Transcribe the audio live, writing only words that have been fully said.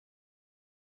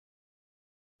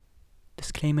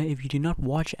Disclaimer: if you do not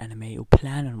watch anime or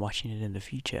plan on watching it in the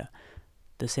future,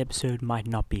 this episode might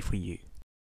not be for you.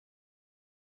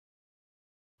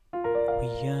 We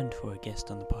yearned for a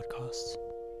guest on the podcast.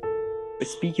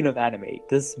 Speaking of anime,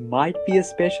 this might be a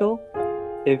special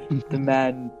if the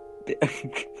man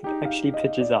actually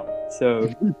pitches up. So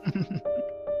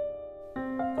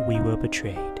We were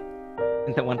betrayed.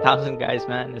 The 1,000 guys,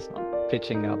 man, is not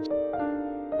pitching up.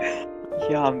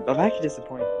 yeah, I'm actually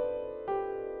disappointed.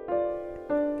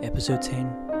 Episode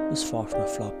 10 was far from a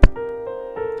flop.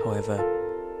 However,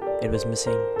 it was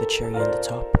missing the cherry on the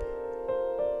top.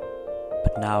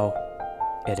 But now,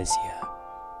 it is here.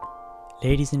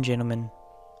 Ladies and gentlemen,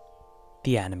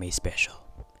 the anime special,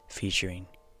 featuring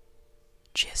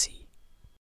Jesse.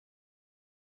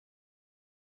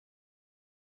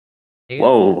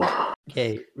 Whoa.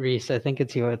 Okay, Reese, I think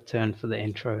it's your turn for the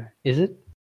intro. Is it?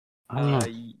 I don't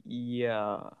know.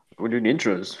 Yeah. We're doing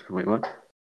intros. Wait, what?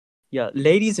 Yeah,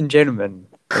 ladies and gentlemen.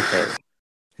 Okay.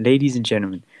 Ladies and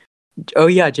gentlemen. Oh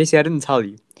yeah, Jesse, I didn't tell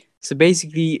you. So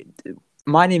basically,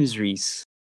 my name is Reese.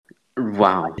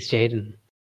 Wow. It's Jaden.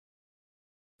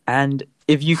 And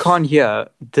if you can't hear,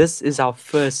 this is our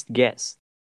first guest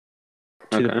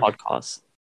to the Okay. podcast.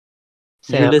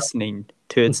 Say You're hello. listening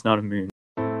to It's Not a Moon.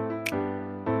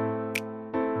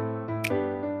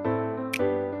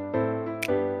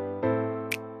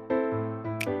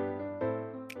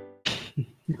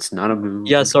 It's not a movie.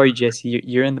 Yeah, sorry, Jesse,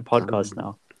 you're in the podcast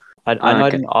now. I know I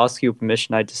okay. didn't ask you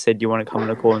permission. I just said, do you want to come on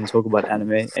a call and talk about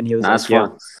anime? And he was That's like,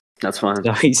 fine. That's fine.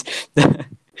 yeah. So he's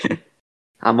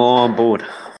I'm all on board.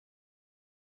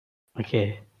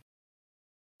 Okay.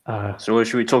 So what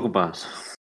should we talk about?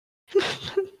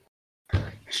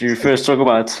 Should we first talk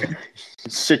about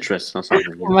citrus or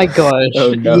something? Oh my gosh.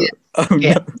 oh no. Yeah, Oh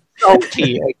Yeah. no.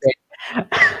 salty. Okay.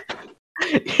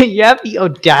 You have the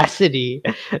audacity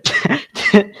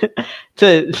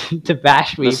to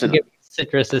bash me Listen. for giving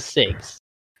Citrus a 6.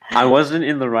 I wasn't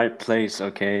in the right place,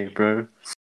 okay, bro?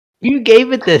 You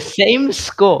gave it the same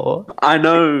score. I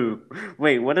know.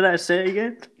 Wait, what did I say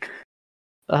again?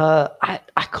 I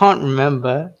can't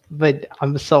remember, but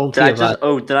I'm salty Did I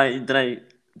about just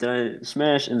did I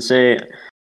smash and say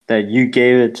that you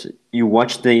gave it, you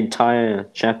watched the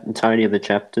entirety of the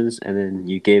chapters and then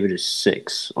you gave it a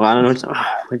 6? Well, I don't know.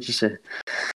 What did you say?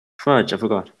 Fudge, I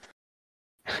forgot.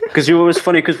 Because it was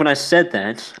funny because when I said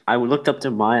that, I looked up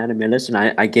to my anime list and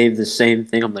I gave the same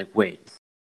thing. I'm like, wait,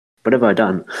 what have I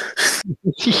done?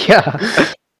 it.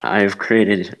 Yeah. I've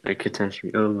created a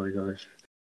catastrophe. Oh my gosh.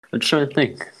 I'm trying to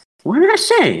think. What did I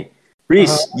say?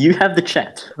 Reese, you have the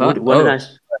chat. What did I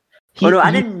say? Oh no,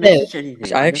 I didn't message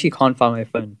anything. I actually can't find my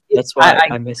phone. That's why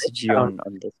I I messaged you on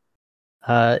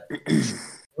this.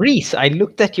 Reese, I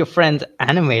looked at your friend's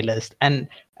anime list and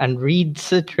read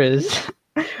Citrus,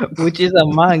 which is a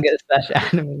manga /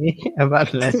 anime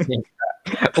about lesbian.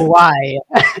 Why?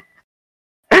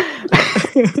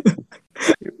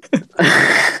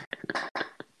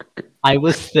 I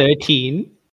was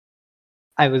 13.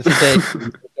 I was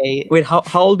 13. Okay? Wait, how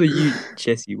old were you,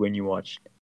 Jesse, when you watched?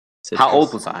 How Citrus?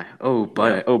 old was I? Oh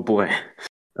boy, oh boy.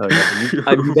 Oh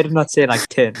yeah, you better not say like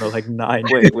 10 or like 9.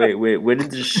 Wait. When did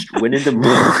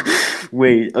the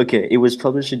wait? Okay, it was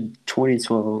published in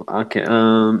 2012. Okay,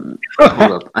 hold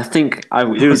up. I think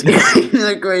it was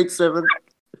in grade 7.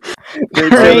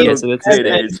 Grade 7 yeah, or so that's grade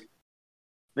it. 8.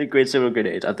 I think grade 7 or grade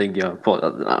 8. I think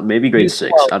maybe grade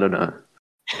 6. I don't know.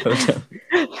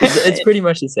 It's pretty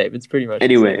much the same. It's pretty much the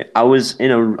Anyway, I was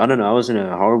in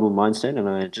a horrible mindset, and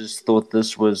I just thought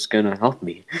this was gonna help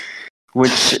me,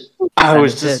 which I And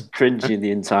was it just cringing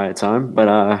the entire time. But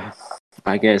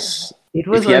I guess It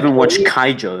was if you haven't watched okay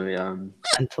Kaijo,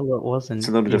 until it wasn't. it's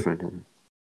a little different. same.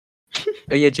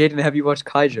 Oh yeah, Jaden, have you watched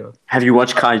Kaijo? Have you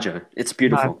watched Kaijo? It's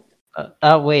beautiful.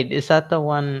 Wait, is that the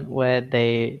one where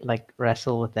they like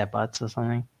wrestle with their butts or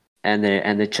something? And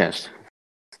the chest.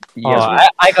 Oh,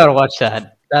 I gotta watch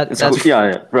that. It's That's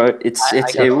yeah, bro. It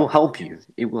got will help you.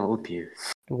 It will help you.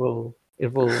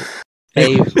 it will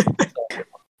save.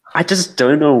 I just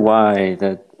don't know why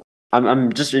that.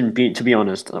 I'm just to be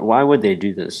honest. Why would they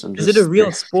do this? Is it a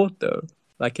real sport though?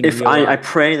 Like in If real I life?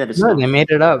 pray that it's No, not. they made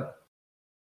it up.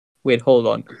 Wait, hold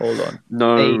on.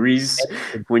 No, They- Reese,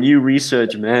 when you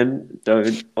research, man,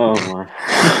 don't. Oh my.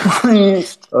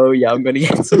 Oh yeah, I'm gonna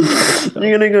get some.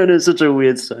 You're gonna go to such a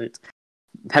weird site.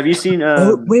 Have you seen?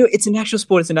 Oh wait, it's an actual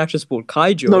sport. It's an actual sport.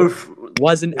 Kaijo No.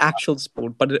 was an actual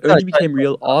sport, but it only became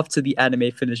real after the anime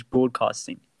finished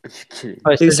broadcasting. You're kidding.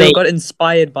 Oh, So so it got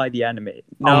inspired by the anime.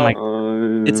 No, my-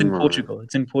 it's in Oh, Portugal.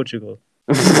 It's in Portugal.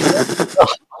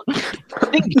 I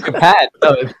think Japan,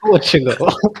 no, it's Portugal.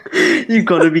 You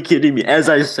gotta be kidding me. As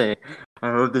I say,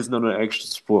 I hope there's not an extra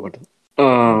sport.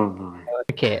 Oh,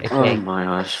 Okay, oh okay. my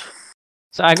gosh.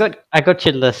 So I got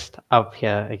your list up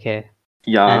here. Okay.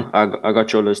 Yeah, I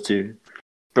got your list too.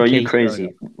 Bro, Okay, you crazy.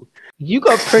 You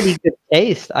got pretty good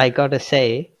taste, I gotta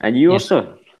say. And you Yeah. also.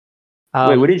 Wait,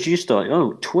 where Um, did you start?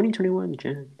 Oh, 2021,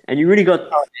 Jan. And you really got.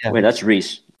 yeah. Wait, that's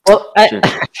Reese. Well, Shit.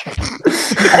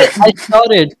 I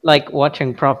started like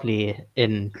watching properly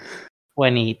in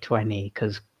 2020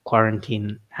 because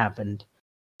quarantine happened.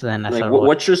 So then I Like, started watching.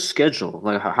 what's your schedule?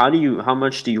 Like, how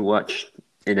much do you watch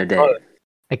in a day?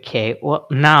 Okay, well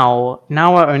now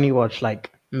I only watch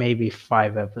like maybe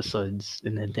 5 episodes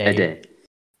in a day. A day.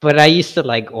 But I used to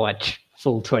like watch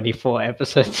full 24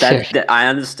 episodes. That I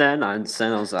understand. I was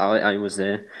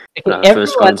there when Okay, I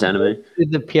first got into everyone anime. goes through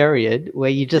the period where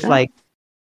you just Yeah. like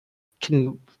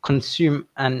can consume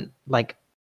and like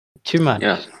too much.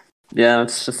 Yeah,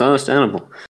 it's understandable.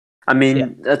 I mean, Yeah.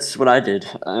 that's what I did.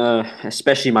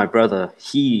 Especially my brother.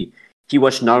 He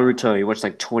watched Naruto. He watched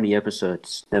like 20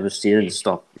 episodes. He didn't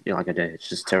stop like a day. It's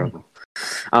just terrible.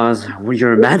 I was like, well,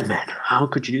 you're a madman. How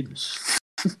could you do this?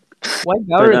 Why But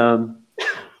Naruto?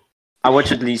 I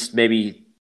watch at least maybe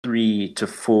 3 to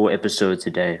 4 episodes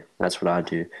a day. That's what I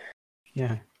do.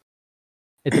 Yeah.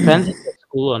 It depends if you're at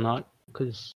school or not,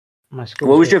 because my school.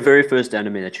 What was your very first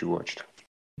anime that you watched?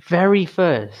 very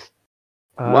first?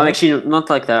 Well, actually, not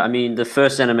like that. I mean, the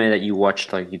first anime that you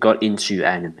watched, like you got into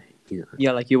anime. You know?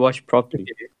 Yeah, like you watch properly.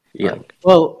 Yeah. Like,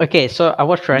 well, okay, so I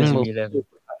watched Dragon Ball. Disney Level.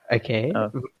 Okay,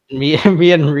 Oh.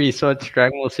 me and Reese watched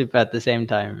Dragon Ball Super at the same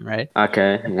time, right?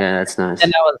 Okay. Yeah, that's nice.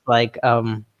 And I was like,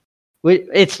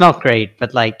 it's not great,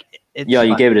 but like, it's Yeah,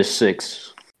 you fun. gave it a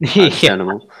 6. yeah.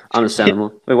 Understandable.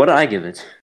 Understandable. Wait, what did I give it?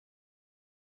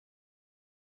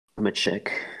 I'm gonna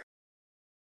check.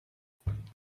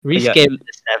 Reese Yeah. gave it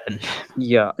a 7.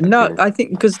 Yeah. No, Okay. I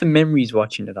think because the memory's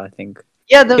watching it. I think.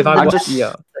 Yeah, If I I watch, just-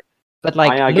 yeah. but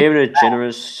like, I look- gave it a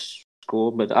generous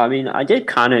score, but I mean, I did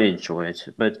kind of enjoy it,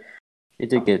 but it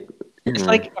did get. it's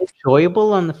like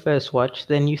enjoyable on the first watch.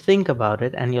 Then you think about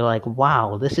it, and you're like,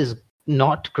 wow, this is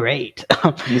not great.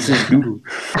 This is doo.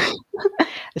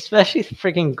 Especially the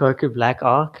freaking Goku Black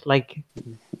arc, like.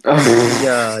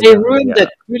 Yeah. They yeah, ruined yeah.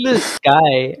 the coolest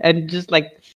guy and just like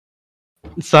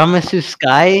Zamasu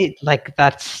Sky, like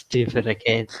that's stupid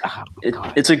again. Oh,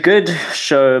 God. It's a good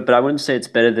show, but I wouldn't say it's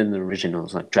better than the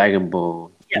originals, like Dragon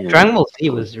Ball. Yeah, you know, Dragon Ball Z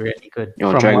was really good.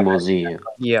 or from Dragon what- Ball Z. Yeah.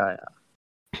 Yeah.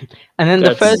 And then the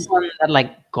That's- first one that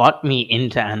like got me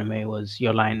into anime was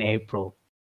Your Line April.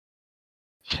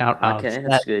 Shout out. Okay,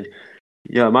 that's good.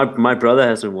 Yeah, my brother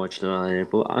hasn't watched it,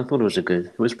 but I thought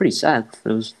it was pretty sad.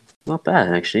 It was not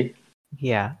bad actually.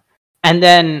 Yeah. And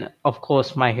then, of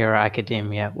course, My Hero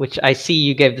Academia, which I see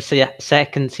you gave the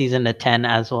second season a 10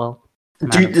 as well.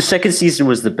 Dude, the second season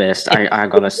was the best. I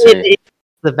gotta say. It's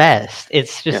the best.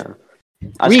 It's just Yeah.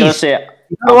 I was gonna Reese, say. you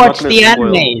I'm gotta not watch gonna the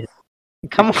spoil- animes.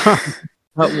 Come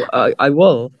on. I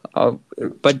will.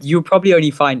 But you probably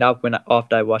only find out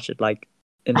after I watch it, like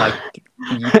in like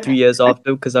 3 years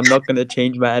after, because I'm not gonna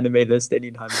change my anime list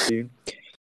anytime soon.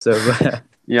 So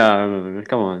Yeah,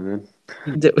 come on, man.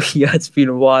 yeah, it's been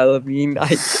a while. I mean,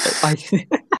 I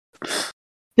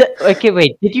Okay,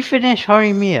 wait. Did you finish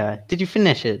Horimiya? Did you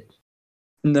finish it?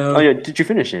 no. Oh yeah, did you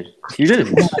finish it? You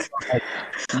didn't.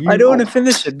 I don't want to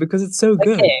finish it because it's so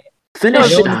good. Okay. Finish I it.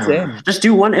 don't want it to end. Just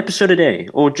do one episode a day,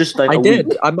 or just like I a did.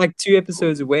 week. I'm like 2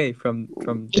 episodes away from.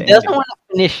 He the doesn't ending. want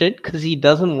to finish it because he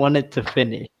doesn't want it to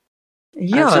finish.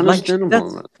 Yeah, That's like understandable.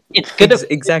 that's It's gonna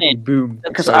exactly. finish. Boom.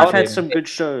 Because Sorry, I've had Jim. some good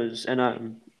shows, and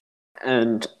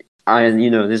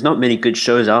there's not many good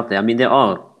shows out there. I mean, there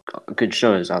are good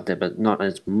shows out there, but not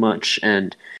as much.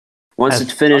 And once As-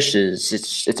 it finishes,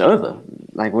 it's over.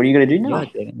 Like, what are you gonna do now? Yeah,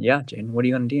 Jane. Yeah, Jane. What are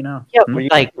you gonna do now? Yeah, Hmm? but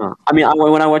like I mean,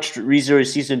 when I watched ReZero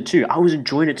season 2, I was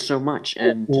enjoying it so much,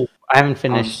 and ooh, I haven't I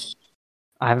finished. was-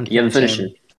 I haven't. you haven't finished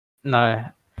it. No.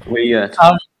 Where you at?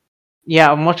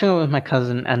 Yeah, I'm watching it with my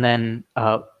cousin, and then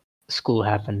school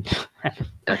happened.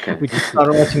 Okay. We just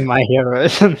started watching My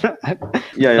Heroes.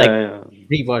 Yeah, like- yeah.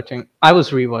 Rewatching. I was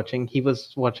rewatching. He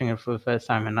was watching it for the first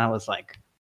time, and I was like,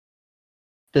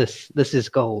 "This is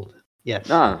gold." Yes.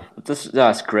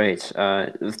 That's great.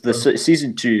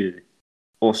 Season 2,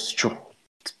 also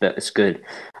it's good.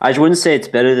 I wouldn't say it's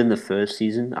better than the first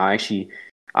season. I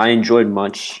enjoyed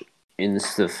much in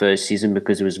the first season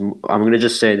because it was. I'm gonna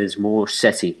just say there's more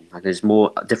setting. Like there's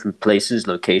more different places,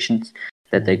 locations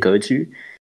that they go to.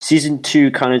 Season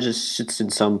 2 kind of just sits in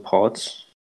some parts,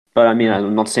 but I mean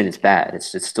I'm not saying it's bad.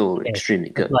 It's still Okay. extremely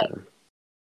good. Like-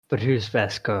 But who's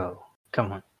best girl?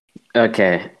 Come on.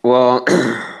 Okay, well,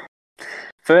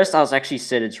 first I was actually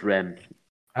said it's Rem.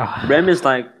 Ah, Rem is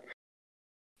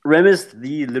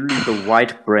literally the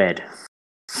white bread.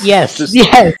 Yes, Just-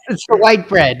 yes, it's the white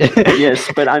bread. Yes,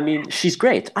 but I mean, she's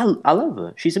great. I love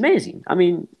her. She's amazing. I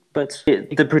mean, but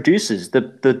the producers, the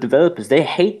developers, they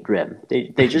hate Rem.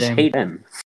 They just Them. hate Rem.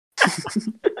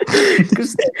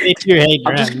 'Cause They do hate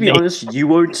I'm just to be Rem. honest, you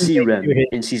won't see They Rem do hate-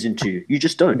 in season 2. You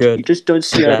just don't. Good. You just don't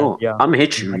see her at Yeah, all. yeah. I'm gonna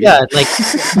hit you. Yeah, like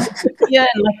yeah,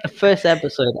 in like the first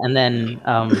episode, and then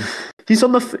She's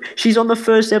on the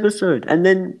first episode, and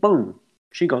then boom,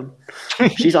 she gone.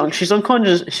 She's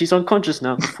unconscious. She's unconscious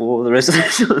now for the rest of the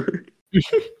show.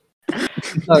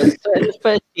 so in the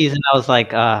first season, I was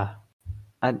like, I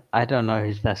don't know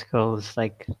who's best girl. It's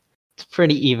like it's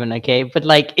pretty even, okay, but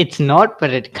like it's not, but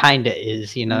it kind of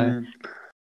is, you know.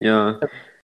 Yeah.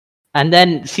 And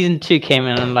then season 2 came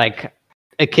in, and like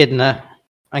Echidna,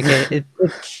 okay,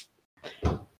 it's.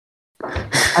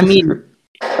 I mean,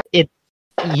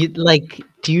 you like.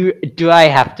 Do I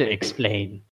have to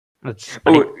explain? It's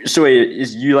Oh, so wait,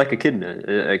 is you like Echidna?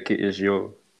 Is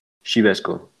your she best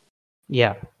girl?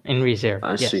 yeah, in ReZero.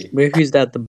 I Yes. see. Where who's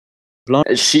that? The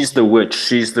She's the witch.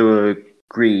 She's the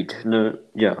greed. No,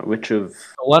 yeah, witch of.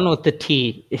 The one with the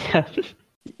T.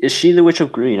 Is she the witch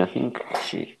of greed? I think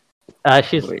she.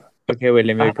 She's wait. Okay, wait.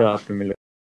 Let me look it up. Let me look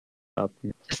it up.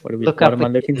 What, look what up am I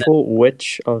looking Echidna. for?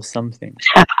 Witch of something.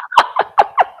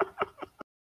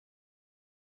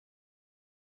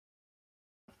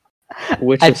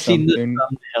 Witch I've of seen this something.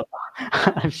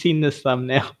 thumbnail. I've seen this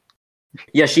thumbnail.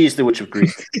 Yeah, she's the witch of greed.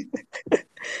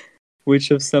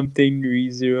 Witch of something.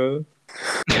 ReZero.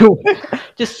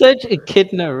 Just search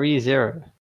Echidna ReZero.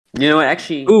 You know what?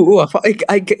 Actually, Ooh,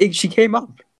 she came up.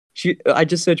 I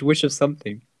just searched witch of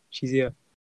something. She's here.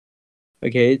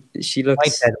 Okay, she looks.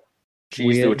 Whitehead. she's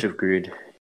weird. the witch of greed.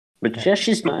 But yeah,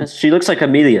 she's nice. She looks like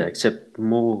Amelia, except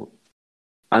more.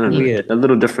 I don't know, Weird. a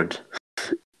little different.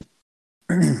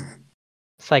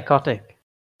 Psychotic.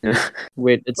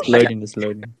 Wait, it's loading. It's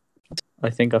loading. I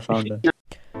think I found her.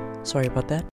 Sorry about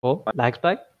that. Oh, lags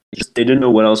back. They didn't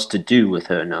know what else to do with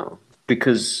her now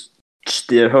because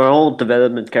her whole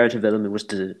character development was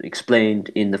explained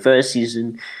in the first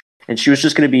season, and she was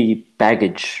just going to be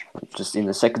baggage just in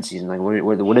the second season. Like, what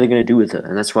are they going to do with her?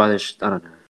 And that's why I don't know.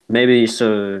 Maybe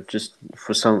so just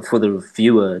for the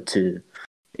viewer to,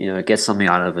 get something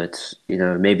out of it.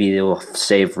 Maybe they'll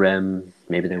save Rem.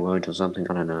 Maybe they won't or something.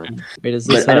 I don't know. Wait, is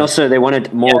this And her? also, they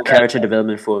wanted more character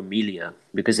development for Amelia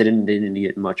because they didn't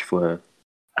need much for her.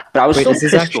 But I was Wait, so is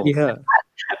this pissed actually off. her?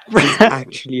 This is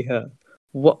actually her.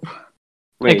 What,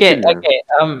 Wait, okay, Echidna. okay.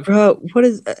 bro? What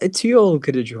is a 2-year-old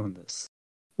could have drawn this?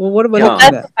 Well, what am I Yeah.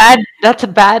 looking at? That's a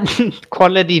bad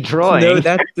quality drawing.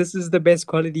 No, this is the best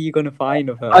quality you're gonna find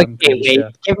of her. I'm Okay, pretty wait.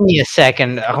 sure. Give me a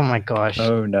second. Oh my gosh.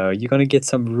 Oh no, you're gonna get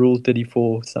some Rule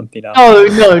 34 something out. Oh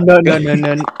no. No,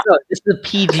 this is a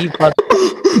PG plus.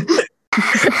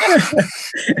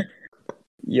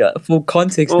 Yeah, for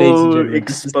context, ladies and gentlemen,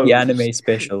 this is the anime exposed.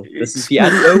 special. This is the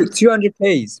anime. 200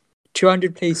 plays.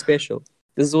 200 plays special.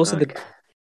 This is also the Okay.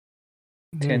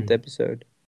 10th episode.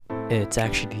 It's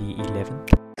actually 11.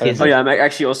 Is Oh it? yeah,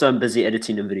 I'm busy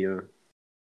editing a video.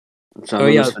 So I'm Oh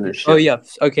yeah. almost finished. Oh yeah.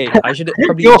 Okay, I should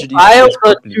probably Your introduce files this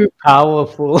are properly. too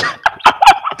powerful.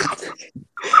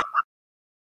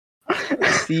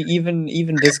 See, even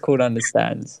Discord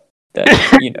understands that.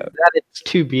 That it's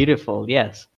too beautiful.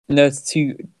 Yes. No, it's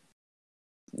too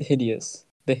hideous.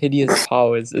 The hideous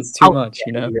powers. It's too How much.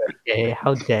 Okay,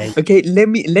 how dare you? Okay, let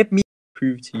me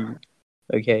prove to you.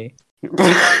 Okay,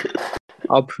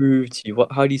 I'll prove to you.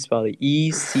 How do you spell it?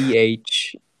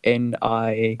 ECHNIDEE.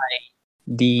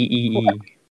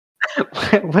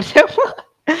 Whatever.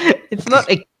 It's not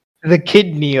the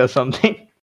kidney or something.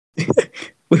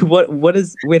 Wait, what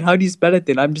is? Wait, how do you spell it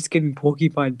then? I'm just getting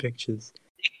porcupine pictures.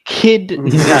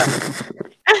 Because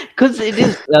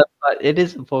it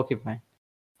is a porcupine.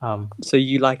 So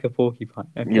you like a porcupine?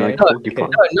 Okay. You like No, porcupine.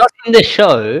 No, not in the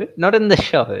show. Not in the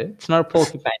show. It's not a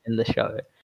porcupine in the show.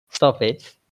 Stop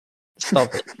it.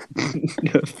 Stop it.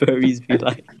 No, furries be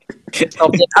like.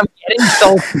 Stop it. I'm getting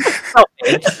salty. Stop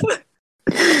it.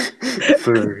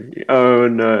 Furry. Oh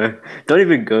no! Don't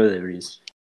even go there, Reese.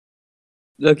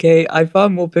 Okay, I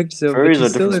found more pictures of her, but Furries she are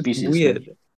still different looks species,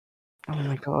 weird. Oh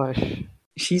my gosh.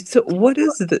 She's so. What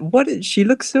is it? What is she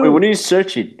looks so? Wait, what are you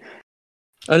searching?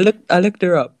 I looked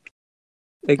her up.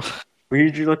 Like Where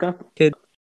did you look up? Kid.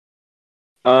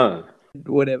 Oh.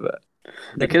 whatever.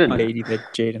 The Echidna. lady that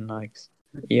Jaden likes.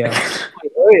 Yeah.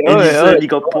 And you said you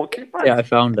got porcupine? Yeah, I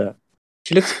found her.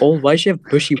 She looks old. Why does she have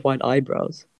bushy white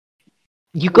eyebrows?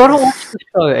 You gotta watch the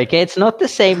show, okay? It's not the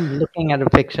same looking at a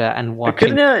picture and watching.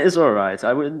 Echidna is alright.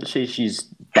 I wouldn't say she's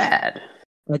bad.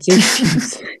 I'd say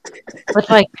she's, But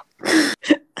like,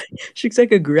 she looks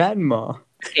like a grandma.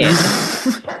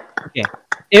 Okay.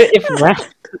 If Rem,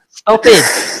 stop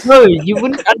it. No, you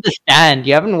wouldn't understand.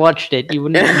 You haven't watched it. You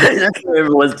wouldn't understand. That's what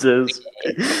everyone says.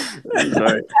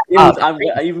 Sorry.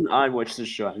 Even I watched this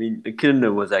show. I mean,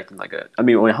 Echidna was acting like a. I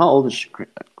mean, wait, how old is she?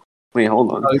 Wait,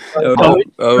 hold on. Oh,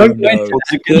 Don't- oh don't go no.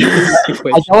 into Good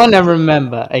I don't want to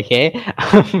remember, okay?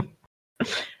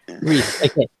 Reese,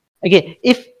 okay.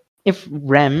 If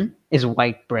Rem is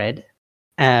white bread,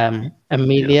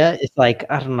 Amelia is like,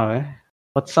 I don't know,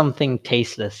 what's something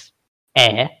tasteless?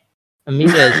 Air.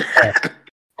 Amelia is air.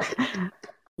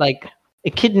 Like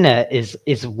Echidna is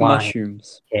wine.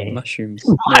 Mushrooms. Okay. Mushrooms.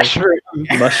 Mushroom.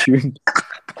 No, mushrooms.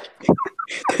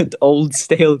 The old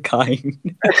stale kind.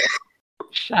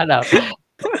 Shut up.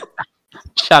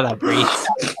 Shut up, Reese.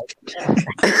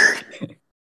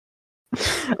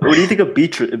 What do you think of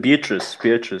Beatrice?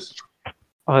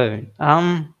 Oh,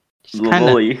 she's kind of.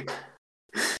 Lolly.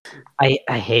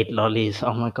 I hate lollies.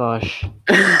 Oh my gosh,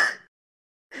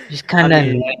 she's kind of I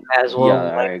mean, annoying as well. Yeah,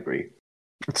 I like, agree.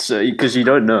 So, because you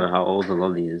don't know how old the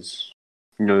lolly is.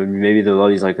 You know, maybe the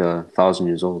lolly's like 1,000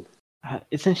 years old.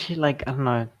 isn't she like, I don't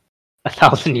know,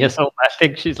 1,000 years old? I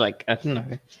think she's like, I don't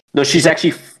know. No, she's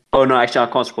actually. Oh no, actually,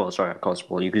 I can't spoil. Sorry, I can't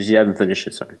spoil you because you haven't finished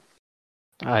it. Sorry.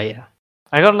 Oh yeah,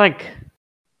 I got like.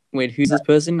 Wait, who's this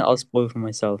person? I'll spoil for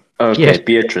myself. Okay, Yeah.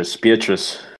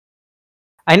 Beatrice.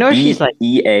 I know she's like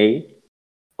BEA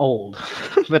old,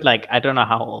 but like I don't know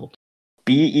how old.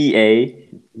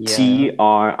 BEATRICE.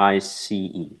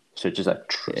 So just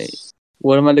like Okay.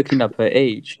 What am I looking up? Her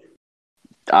age?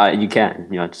 you can.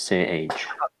 You have to say age.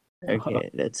 Okay,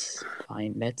 that's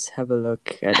fine. Let's have a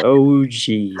look at. Oh,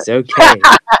 jeez. Okay.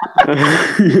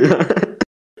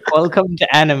 Welcome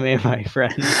to anime, my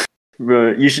friend.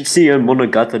 Bro, you should see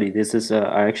Monogatari. This is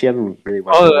I actually haven't really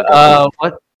watched. Oh, Monogatari.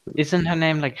 what? Isn't her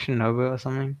name like Shinobu or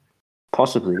something?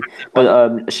 Possibly,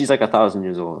 but she's like 1,000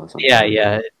 years old or something.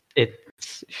 Yeah,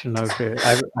 it's Shinobu.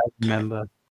 I remember.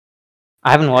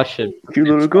 I haven't watched it. You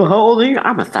little girl, how old are you?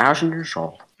 I'm 1,000 years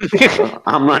old.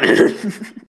 I'm not.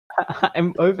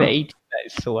 I'm over 80, I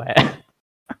swear.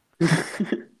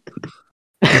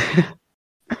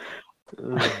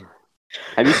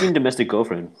 Have you seen Domestic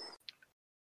Girlfriend?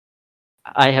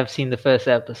 I have seen the first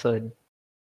episode,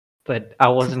 but I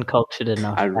wasn't cultured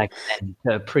enough back then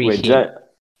to Wait, appreciate.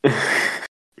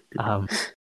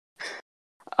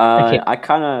 Okay. I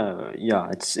kind of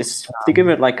It's think of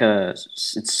it like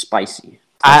it's spicy.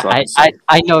 That's what I, I'd say.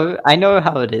 I know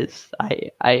how it is.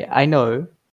 I know.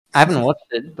 I haven't watched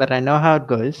it, but I know how it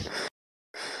goes.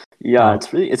 Yeah,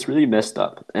 it's really messed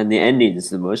up, and the ending is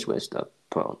the most messed up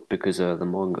part because of the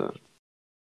manga.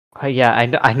 Oh, yeah,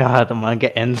 I know how the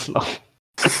manga ends though.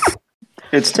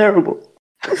 It's terrible.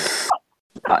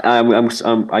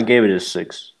 I gave it a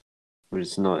 6.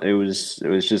 It's not. It was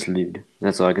just lewd.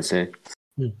 That's all I could say.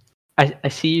 I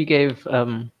see you gave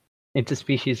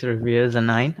Interspecies Reviewers a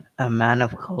 9. A man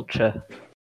of culture.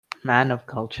 Man of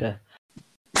culture.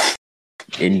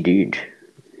 Indeed.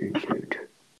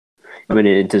 I mean,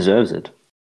 it deserves it.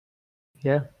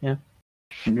 Yeah. Yeah.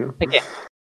 Okay.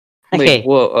 Wait,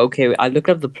 whoa, okay. I looked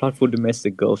up the plot for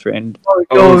Domestic Girlfriend.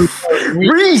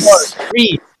 Reese!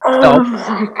 Stop.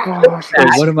 my gosh!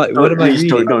 Wait, what am I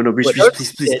reading? No, Reese, Don't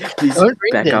please, read it. please, Don't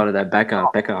read back it. out of that. Back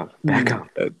out.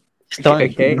 Stop.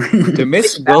 Okay.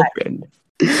 Domestic Girlfriend.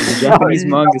 The Japanese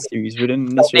manga series written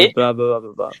in this year, blah blah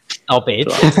blah blah blah. Stop it.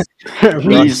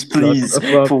 Reese, please,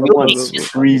 for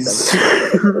once, Reese. Have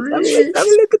a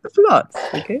look at the plot,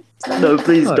 okay? No,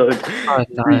 please don't. Oh,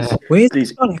 no. Reese, Where's the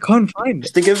please. plot? I can't find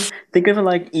it. Just think of it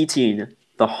like eating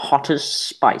the hottest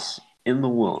spice in the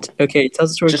world. Okay, it tells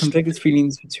the story of Just- conflicted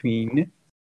feelings between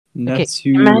Okay,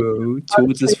 Natsuo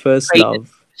towards his first Wait.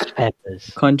 love.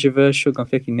 Peppers. Controversial,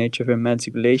 conflicting nature of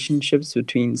romantic relationships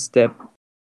between step.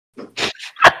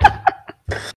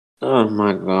 Oh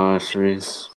my gosh,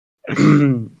 Reese.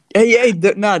 hey,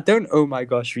 don't. Oh my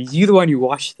gosh, Reese, you the one who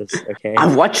watched this, okay? I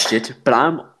watched it, but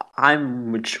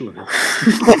I'm mature.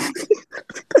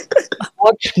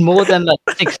 Watched more than like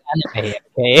 6 anime,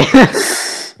 okay?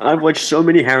 I've watched so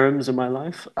many harems in my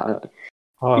life.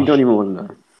 You don't even want to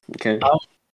know. Okay.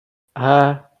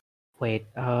 Wait,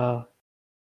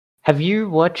 have you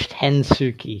watched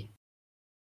Hensuki?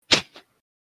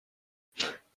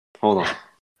 Hold on.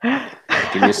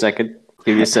 Give me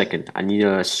a second. I need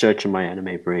to search in my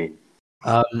anime brain.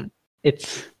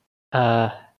 It's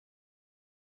the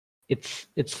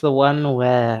one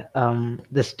where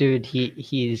this dude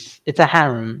it's a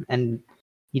harem and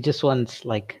he just wants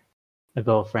like a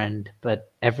girlfriend,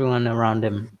 but everyone around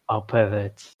him are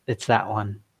perverts. It's that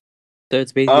one. So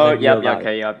it's basically. Oh, like yep, real life.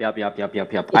 okay, yep.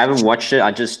 I haven't watched it.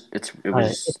 It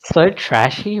was. It's so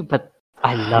trashy, but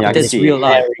I love Yeah, I can it. That's see. real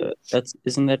life. Hilarious.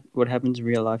 Isn't that what happens in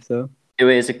real life though?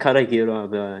 Anyway, is it Karagiro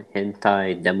the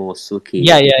hentai demo suki?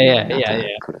 Yeah.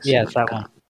 Yeah, it's that one.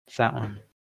 It's that one.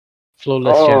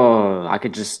 Flawless show. Oh, I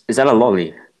could just. Is that a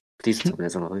lolly? Please tell me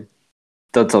that's a lolly.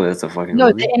 Don't tell me that's a fucking No,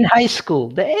 lolly. they're in high school.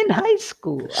 They're in high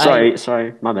school.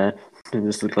 Sorry, my bad. It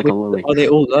just looked like a lolly. Are they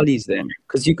all lollies then?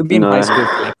 Because you could be in No. high school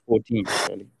for like 14.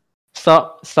 Surely.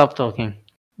 Stop talking,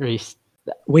 Reese.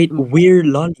 Wait, we're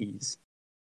lollies.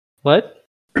 What?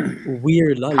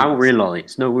 We're lollies. How we're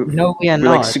lollies? No, we're We are like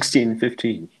not. 16,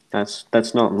 15. That's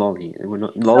not lolly. We're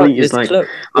not. Lolly is It's like clo- a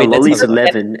Wait, that's lolly's not-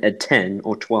 11 at 10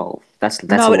 or 12. That's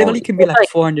No, a but lolly. lolly can be like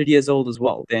 400 years old as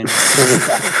well. Then,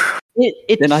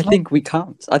 It's then I like- think we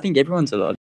count. I think everyone's a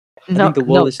lolly. I no, think the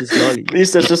world is just lolly. At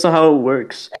least that's just how it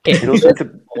works. Okay, And also,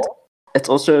 it's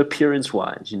also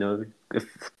appearance-wise, you know.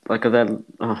 If like of that.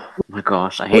 Oh my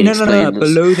gosh, I hate Wait, no. explaining this.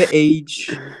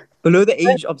 Below the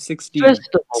age of 16. First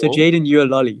of So all, Jaden, you're a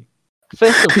lolly.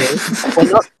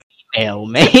 we're not female,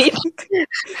 mate.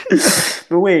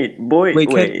 But wait, boy, Wait,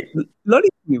 wait. lolly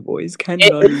me boys can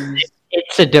It- lollies.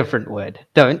 It's a different word.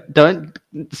 Don't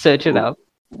search it up.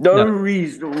 No, No.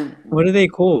 reason, What are they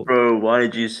called? bro. Why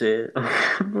did you say it?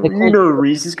 You know,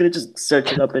 Reese is gonna just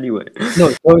search it up anyway.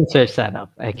 No, don't search that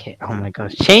up. Okay. Oh my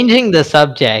gosh. Changing the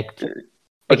subject. Okay,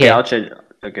 Okay. I'll change.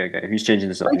 Okay. Who's changing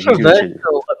this up? Who's gonna change it?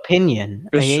 Controversial opinion.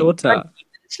 A okay? shorter.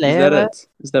 Is Slayer. that it?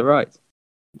 Is that right?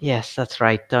 Yes, that's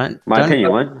right. Don't. My don't opinion,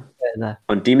 go what? further.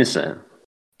 On Demon Slayer.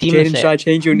 Demon Jaden, should Slayer. I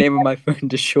change your name on my phone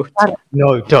to short?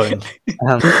 No, don't.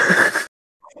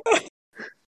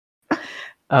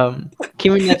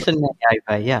 Kimetsu no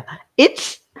Yaiba, yeah.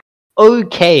 It's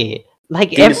okay.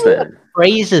 Like Demon everyone Slayer.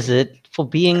 praises it for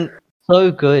being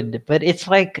so good, but it's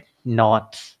like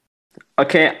not.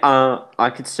 Okay,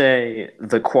 I could say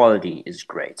the quality is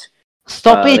great.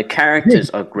 Stop The it. characters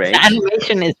are great. The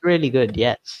animation is really good,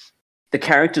 yes. The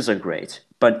characters are great,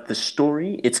 but the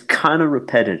story, it's kind of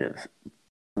repetitive.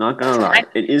 Not gonna lie,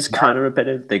 it is kind of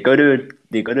repetitive. They go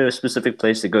to a specific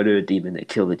place. They go to a demon. They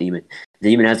kill the demon. The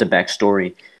demon has a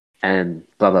backstory, and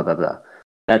blah blah blah blah.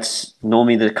 That's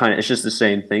normally the kind of. It's just the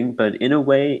same thing, but in a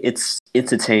way, it's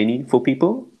entertaining for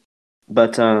people,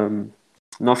 but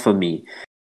not for me.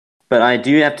 But I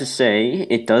do have to say,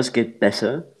 it does get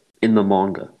better in the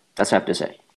manga. That's what I have to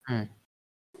say. Hmm.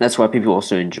 That's why people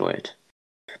also enjoy it.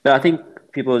 But I think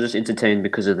people are just entertained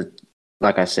because of the,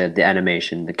 like I said, the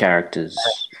animation, the characters,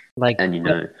 Like and you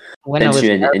know, when I was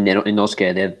Denshu and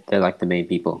Inosuke, they're like the main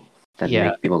people that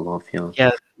Yeah. make people laugh. You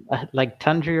know. like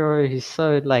Tanjiro, he's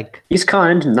so like. He's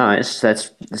kind, nice.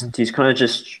 He's kind of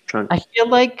just trying. I feel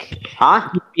like Huh?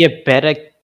 he'd be a better.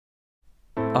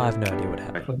 I have no idea what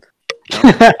happened.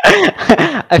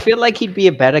 I feel like he'd be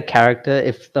a better character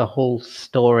if the whole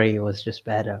story was just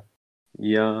better.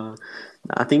 Yeah,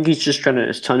 I think he's just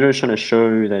Tanjiro's trying to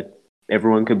show that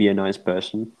everyone could be a nice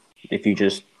person if you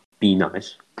just be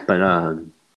nice. But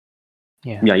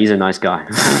yeah, he's a nice guy.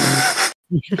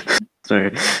 So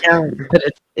Yeah, but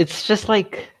it's just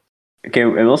like okay,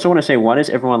 I also want to say, why does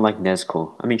everyone like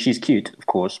Nezuko? I mean, she's cute, of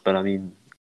course, but I mean,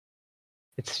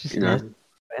 it's just you know,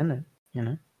 Bennett, you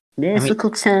know.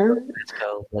 Nezuko-chan. Let's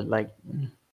go, but like,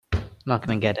 not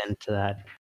gonna get into that.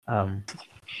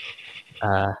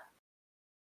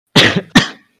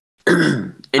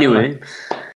 Anyway,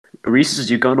 Reese,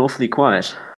 you've gone awfully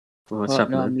quiet. What's Oh, up,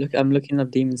 no, man? I'm looking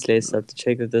up Demon Slayer stuff to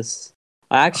check if this.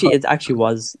 It actually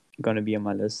was gonna be on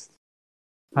my list.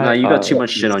 No, you got too Uh,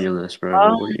 much shit on your list, bro.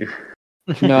 Um, What do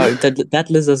you... No, that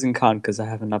list doesn't count because I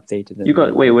haven't updated it. You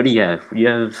got wait. What do you have? You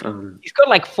have He's got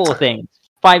like 4 things,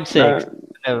 5, 6,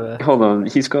 whatever. hold on.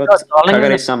 He's got No, darling,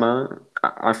 Kagare-sama.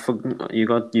 I forgot.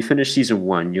 You finished season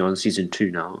 1. You're on season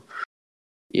 2 now.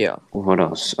 Yeah. What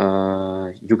else?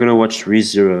 You're gonna watch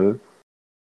ReZero.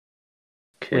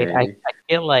 Okay. Wait, I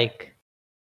feel like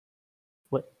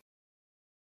What?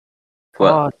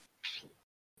 oh,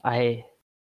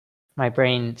 my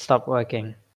brain stopped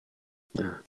working.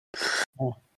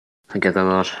 I get that a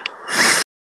lot.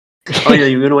 Oh yeah,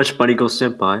 you're gonna watch Bunny Girl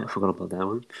Senpai. I forgot about that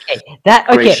one. Okay, that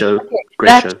Great okay. show. okay, Great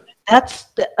that- show. That's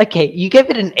okay. You gave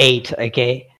it an 8.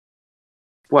 Okay,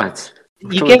 What?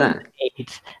 What's you wrong gave with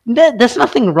it an 8. There's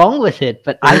nothing wrong with it,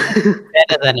 but I think it's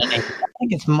better than an 8. I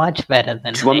think it's much better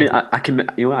than. Do you want me? an 8. I can.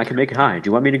 You know, what, I can make it high. Do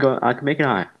you want me to go? I can make it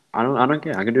high. I don't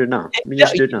care. I can do it now. Let me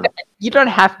just do it now. You don't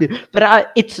have to,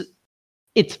 but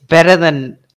it's better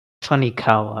than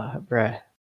Tonikawa, bruh.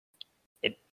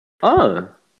 Oh,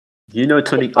 you know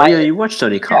Tony. If Oh I- yeah, you watched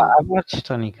Tony Yeah, Kawa. I watched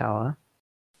Tonikawa.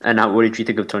 And now, what did you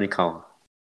think of Tony Kawa?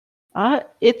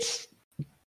 It's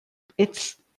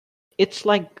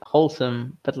like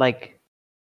wholesome, but like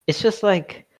it's just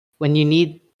like when you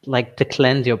need like to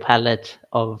cleanse your palate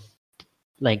of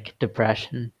like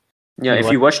depression. Yeah, if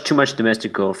What- you watch too much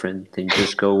Domestic Girlfriend, then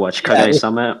just go watch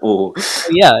Kaguya-sama or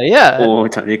Yeah.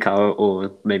 Tanikawa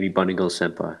or maybe Bunny Girl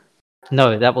Senpai.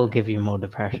 No, that will give you more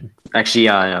depression. Actually,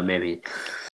 yeah, maybe.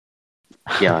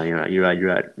 Yeah, you're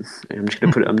right. I'm just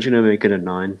gonna make it a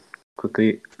 9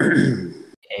 quickly.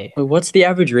 Okay. Wait, what's the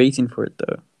average rating for it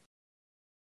though?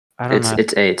 I don't know.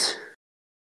 It's 8.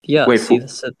 Yeah, Wait, see, for-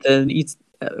 so then it's.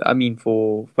 I mean,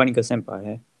 for Vanika Senpai,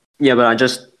 eh? Yeah, but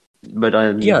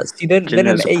Yeah, see, then Jin an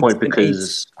has a 8, point an 8.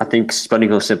 because I think Bunny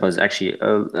Girl Senpai is actually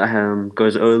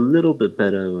goes a little bit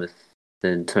better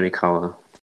than Tonikawa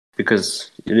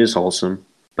because it is wholesome.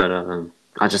 But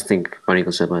I just think Bunny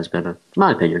Girl Senpai is better,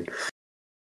 my opinion.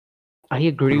 I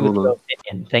agree with Hold your on.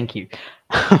 opinion. Thank you.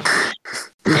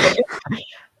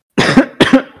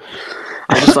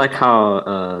 I just like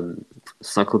how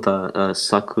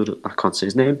Sakura, I can't say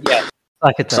his name. Yeah,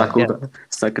 like it's Sakura,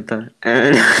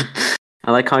 and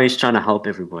I like how he's trying to help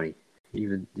everybody.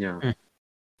 Even yeah.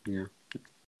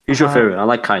 Who's your favorite? I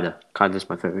like Kaida. Kaida's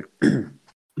my favorite.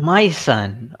 my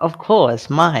son, of course.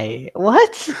 My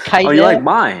what? Kaida? Oh, you like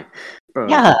Mai? Bro,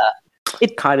 Yeah,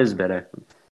 Kaida's better.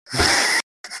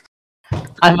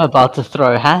 I'm about to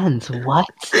throw hands. What?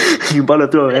 You better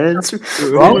throw hands.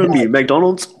 Wrong. What me?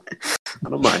 McDonald's? I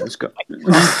don't mind. Let's go.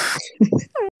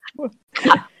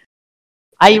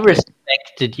 I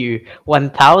respected you.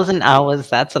 1,000 hours.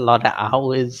 That's a lot of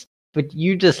hours. But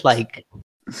you just like.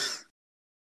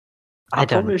 I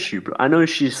don't. promise you, bro. I know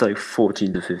she's like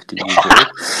 14 to 15 years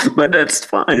old, but that's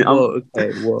fine. Whoa,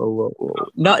 okay, whoa.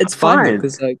 No, it's fine Fine.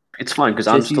 because like It's fine because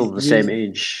I'm Jesse's- still the same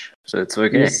age, so it's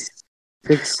okay. he's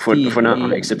 16. For now,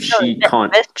 yeah. except she No,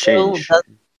 can't change.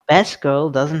 Best girl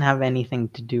doesn't have anything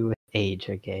to do with age.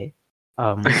 Okay.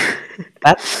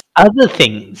 That's other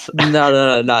things.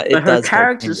 No. It But her does.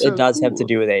 character's so It does have to cool.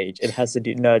 do with age. It has to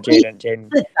do. No, Jaden.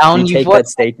 Sit down. You You've take watched that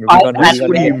statement. five We're gonna, That's we're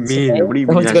what gonna you cancel mean? it. What do you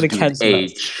No mean? one's It has gonna to do with cancel us.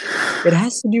 age? It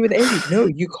has to do with age. No,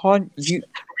 you can't. You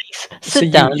Sit so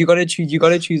down. you gotta choose. You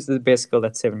gotta choose the best girl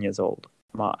that's 7 years old.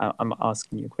 I'm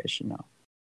asking you a question now.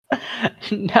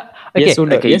 No, okay. Yes or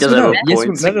no? Okay, he Yes or doesn't no? have Yes or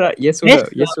points. no? Yes or Yes, no?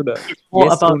 Yes or no? It's more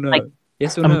Yes or about no? like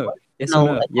Yes or no? Yes or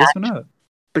no? Yes or no?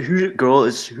 But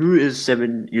who is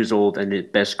 7 years old and the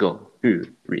best girl? Who,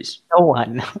 Reese? no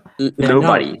one.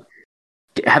 Nobody.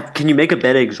 Can you make a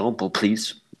better example,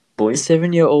 please, boys?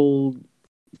 7-year-old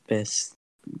best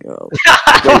girl.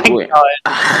 Oh my Wait.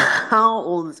 God. How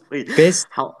old is Best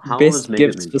how old best is Mega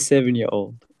gifts Man? for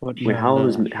 7-year-old. What? Wait, how old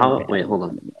is wait, hold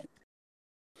on.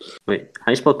 Wait,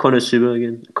 how you spell Konosuba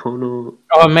again? Kono.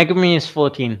 Oh, Megami is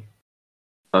 14.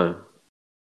 Oh,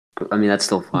 I mean that's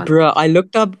still fine. Bruh, I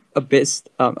looked up a best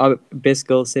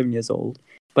girl 7 years old,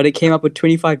 but it came up with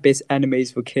 25 best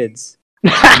animes for kids,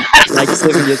 like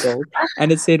 7 years old,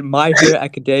 and it said My Hero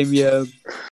Academia. Okay,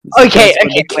 That's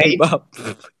what it okay, came up.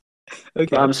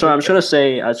 Okay. I'm sorry. I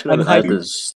was gonna And add Haikyuu?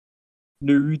 this.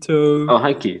 Naruto. Oh,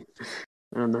 Haikyuu.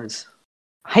 Oh, nice.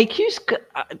 Haikyuu's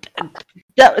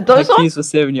those are Haikyuu's for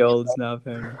 7-year-olds now,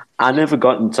 apparently. I never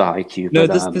got into Haikyuu. No,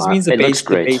 but, this means the it looks base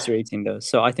great. rating though,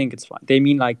 so I think it's fine. They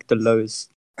mean like the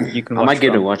lowest you can I watch. might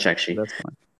give it a from, watch so actually. that's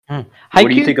fine. What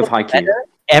do you Haikyuu think of got Haikyuu? better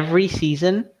every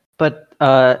season, but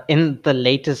in the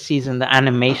latest season the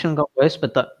animation got worse,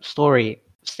 but the story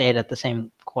stayed at the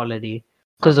same quality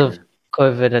because of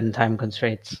COVID and time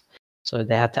constraints. So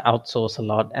they had to outsource a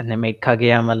lot, and they made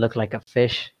Kageyama look like a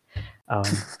fish.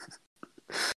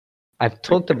 I've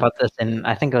talked about this in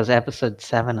I think it was episode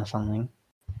 7 or something.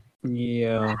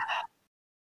 Yeah.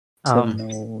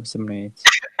 Um, 7 or 8.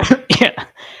 yeah.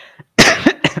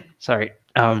 Sorry.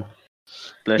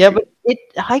 Bless Yeah, you. but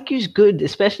Haikyuu's good,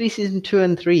 especially season 2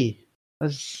 and 3. It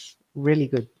was really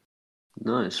good.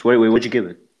 Nice. Wait, what'd you give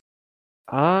it?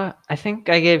 I think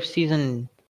I gave season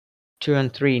 2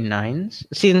 and 3 9s.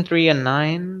 Season 3 a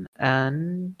 9,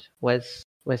 and where's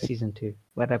season 2?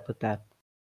 Where'd I put that?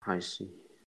 I see.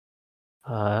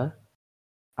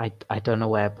 I don't know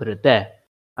where I put it there.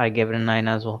 I gave it a 9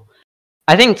 as well.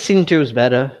 I think season 2 is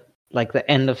better. Like the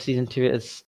end of season 2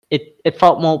 is it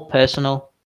felt more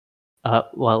personal.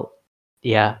 Well,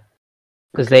 yeah,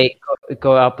 because they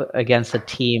go up against a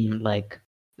team like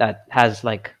that has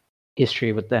like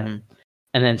history with them,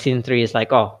 and then season 3 is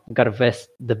like, oh, we gotta vest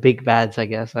the big bads, I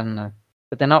guess. I don't know,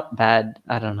 but they're not bad.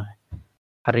 I don't know.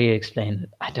 How do you explain it?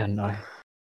 I don't know.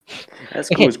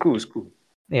 That's Okay. cool. It's cool.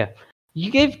 Yeah, you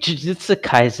gave Jujutsu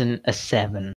Kaisen a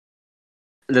 7.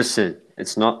 Listen,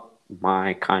 it's not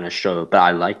my kind of show, but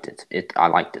I liked it. I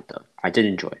liked it though. I did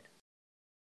enjoy it.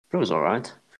 It was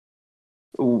alright.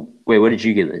 Wait, what did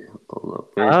you give it? Hold up.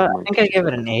 Where's I my think I gave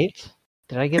it Jujutsu an 8.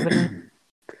 Did I give it an?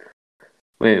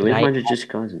 Wait, where's I- my Jujutsu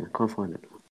Kaisen? I can't find it.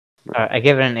 I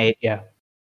gave it an 8. Yeah.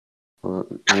 Well,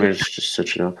 I'm gonna just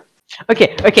search it up.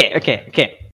 Okay.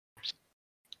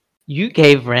 You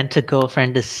gave Rent a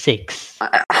Girlfriend a 6.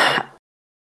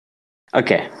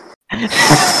 Okay.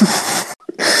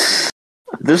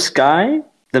 This guy,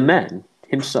 the man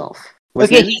himself.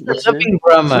 What's Okay, his name? he's What's a his living name?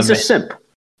 bro He's a moment. simp.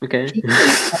 Okay.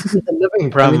 He's a living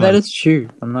bro I mean, that moment. is true.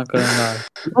 I'm not gonna lie.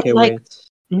 Okay, like- wait.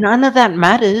 None of that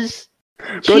matters.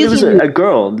 Bro, there was Chizuru- a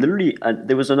girl. Literally,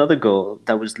 there was another girl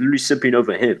that was literally simping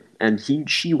over him, and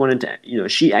she wanted to.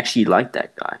 She actually liked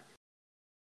that guy.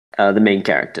 The main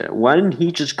character. Why didn't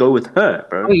he just go with her,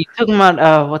 bro? Oh, you're talking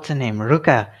about what's her name?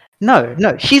 Ruka. No,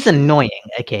 she's annoying,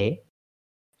 okay?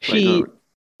 She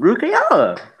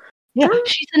Ruka, yeah,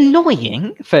 she's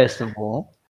annoying, first of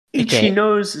all. Ichi Okay.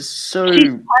 knows is so She's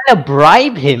trying to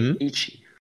bribe him, Ichi.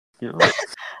 You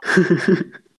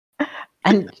know?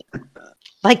 and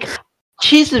like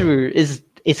Chizuru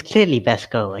is clearly best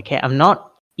girl, okay? I'm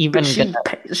not even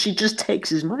But she just takes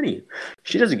his money.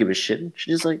 She doesn't give a shit.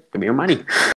 She's just like, give me your money.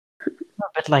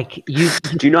 but like you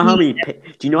Do you know how many?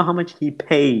 Do you know how much he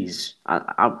pays? I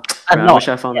lot, wish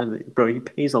I found that, bro. He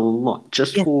pays a lot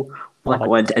just Yeah. for like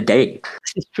Lot. a day.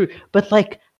 This is true. But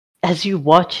like as you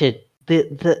watch it,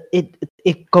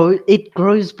 it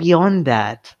grows beyond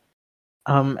that.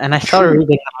 And I started True.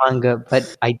 reading the manga,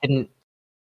 but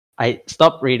I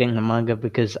stopped reading the manga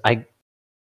because there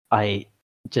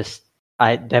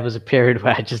was a period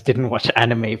where I just didn't watch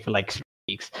anime for like 3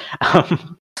 weeks.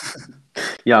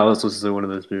 Yeah, I was also one of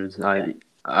those periods.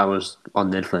 I was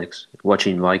on Netflix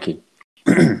watching Viking.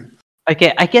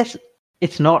 Okay, I guess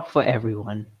it's not for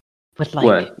everyone, but like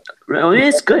What? I mean,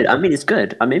 it's good. It's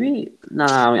good. Maybe no.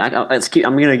 Let's keep.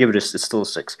 I'm gonna give it it's still a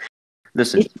 6.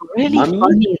 Listen, it's really Mummy?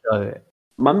 funny though.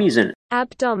 Mummy's in.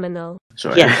 Abdominal.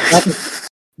 Sorry. Yeah,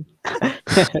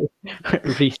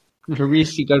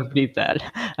 Reese, you gotta believe that.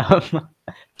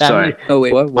 Sorry. Oh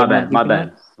wait, what? My What am I bad.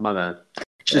 thinking My bad.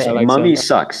 It's just Yeah, like Mummy so.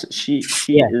 sucks. She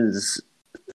Yeah. is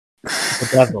The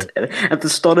devil. at the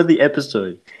start of the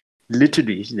episode.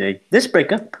 Literally, she's like, "Let's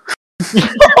break up."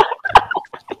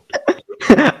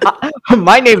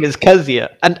 My name is Kazuya,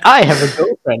 and I have a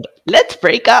girlfriend. Let's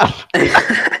break up.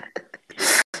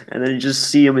 And then you just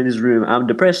see him in his room. I'm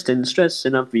depressed and stressed,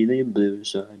 and I'm feeling blue,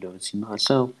 so I don't see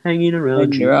myself hanging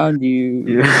around Hanging you. around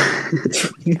you.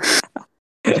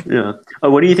 Yeah. Yeah. Oh,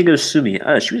 what do you think of Sumi?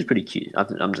 She was pretty cute.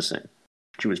 I'm just saying,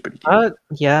 she was pretty cute.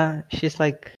 Yeah, she's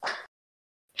like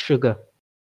sugar.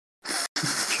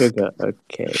 Sugar.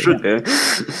 Okay. Sugar.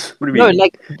 What do you No, mean?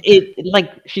 like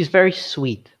she's very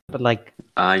sweet, but like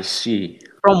I see.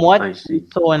 from what I we see.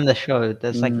 saw in the show,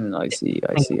 there's like I see.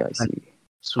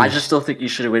 I just still think you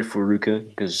should have waited for Ruka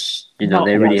because No,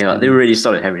 they already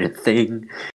started having a thing.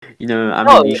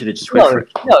 No, You should have just waited for it.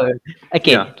 No.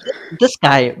 Okay, Yeah. this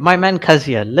guy, my man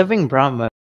Kazuya, living Brahma,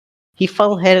 he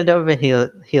fell head over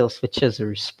heels for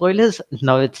Chizuru. Spoilers?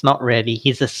 No, it's not really.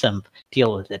 He's a simp.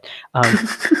 Deal with it.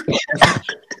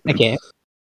 Okay.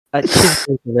 Chizuru's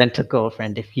a rent a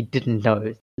girlfriend, if you didn't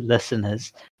know,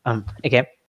 listeners.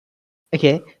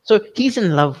 Okay. So he's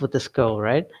in love with this girl,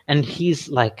 right? And he's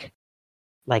like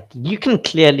you can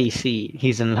clearly see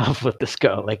he's in love with this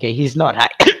girl. Okay, he's not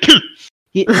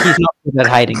he's not good at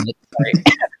hiding it. Sorry.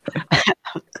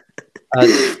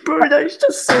 Bro, that's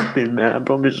just something, man. I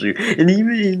promise you. And he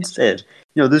even said,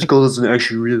 this girl doesn't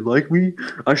actually really like me.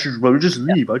 I should probably just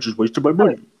leave. I just wasted my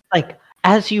money. Like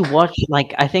as you watch,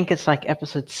 like I think it's like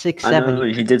episode 6, I 7. know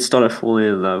he did start falling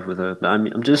in love with her, but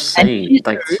I'm just And saying, he's-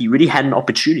 like he really had an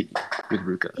opportunity with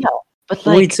Ruka. Yeah, but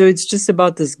like Wait, so it's just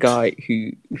about this guy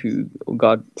who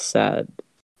got sad,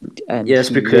 and Yes,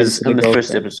 he because went in to the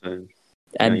first girlfriend, episode,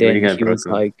 and you already then got he was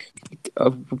broke up. like, oh,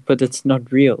 "But it's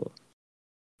not real,"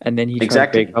 and then he tried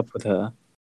Exactly. to break up with her,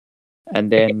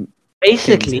 and then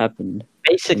basically, things happened. And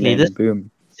basically then this boom.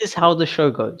 is how the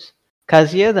show goes.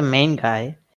 Kazuya, the main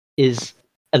guy, is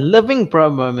a living bro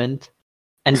moment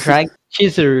and drags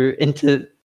Chizuru into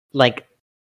like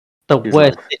the His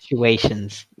worst life.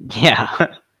 situations. Yeah.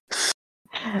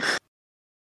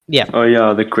 Yeah. Oh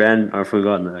yeah, I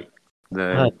forgot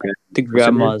the The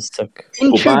grandmas took. In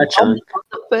truth, Oba-chan. on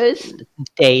the first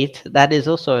date, that is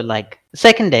also like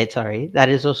second date, sorry, that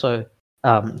is also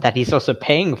that he's also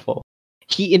paying for.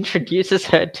 He introduces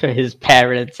her to his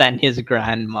parents and his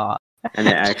grandma. and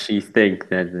they actually think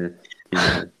that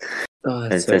Oh,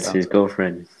 that's so dumb. his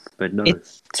girlfriend, but no,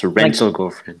 It's it's a rental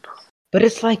girlfriend. but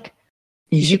it's like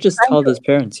He should just tell his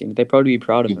parents. They'd probably be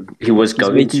proud of him. He was He's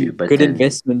going making to, but good then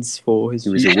investments for his he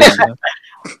was a future.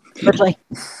 but like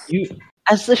you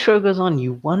as the show goes on,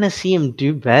 you wanna see him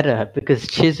do better because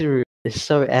Chizuru is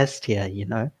so S tier,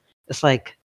 It's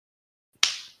like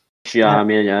she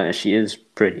is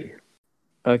pretty.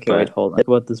 Okay, But- wait, hold on.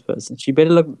 What this person? She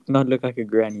better not look like a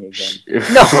granny again.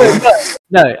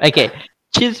 No. Okay,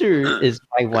 Chizuru is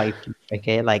my wife.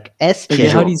 Okay, like S Okay,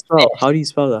 how H do you spell? How do you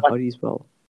spell that? How do you spell?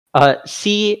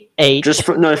 CH.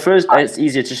 First it's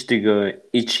easier just to go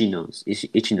Ichinos,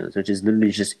 Ichinos, which is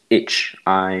literally just ICH,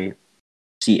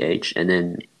 and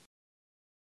then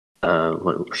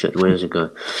what shit? Where does it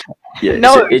go? Yeah,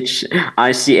 No. so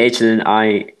ICH, and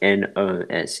then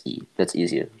INOSE. That's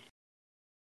easier.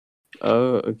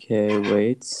 Oh, okay.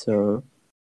 Wait. So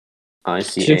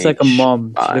ICH. she looks like a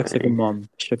mom. She looks like a mom.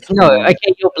 She looks like No, a mom.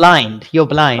 okay, you're blind. You're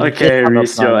blind. Okay, I'm not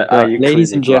Reese, you're, blind. you're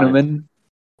Ladies and clearly blind. gentlemen,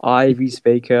 I, Reese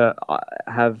Baker,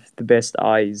 have the best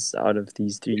eyes out of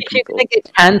these three You're people. gonna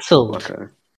get cancelled. Okay.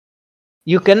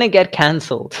 You're gonna get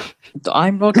cancelled.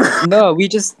 I'm not. No,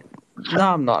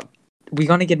 I'm not. We're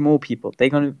gonna get more people. They're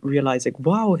gonna realize, like,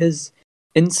 wow, his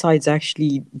inside's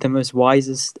actually the most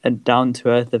wisest and down to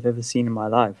earth I've ever seen in my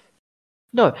life.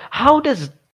 No, how does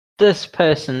this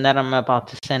person that I'm about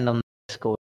to send on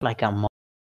Discord like a mom?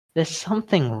 There's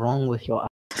something wrong with your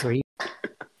eyes.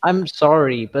 I'm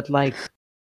sorry, but like,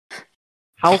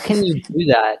 how can you do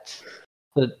that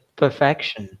to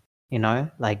perfection? You know,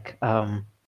 like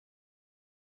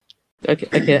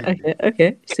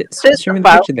Okay. This Show me the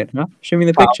about- picture then, huh? Show me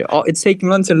the Wow. picture. Oh, it's taking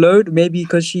long to load. Maybe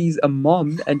because she's a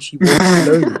mom and she walks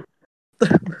slowly.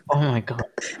 Oh my god.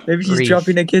 Maybe she's Reese.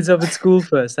 dropping her kids off at school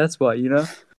first. That's why, you know.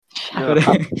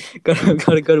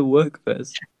 Gotta go to work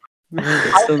first.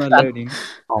 It's still not loading.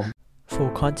 For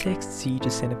context, Z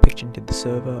just sent a picture into the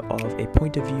server of a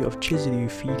point of view of Chizuru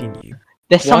feeding you.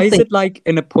 There's Why is something. it like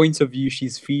in a point of view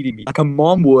she's feeding me like a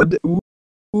mom would?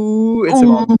 Ooh, it's a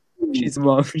mom. She's a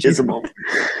mom. She's a mom.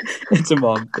 It's a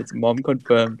mom. It's a mom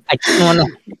confirmed. I didn't want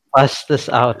to bust this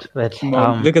out, but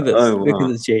Mom, look at this. Oh, Look wow.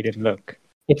 at this, Jaden. Look.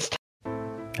 it's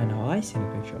And now I sent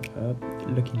a picture of her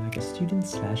looking like a student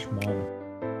slash mom.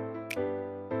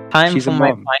 time She's for a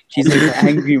my mom. She's an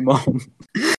angry mom.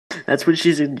 That's when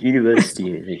she's in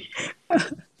university, I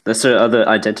think. That's her other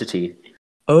identity.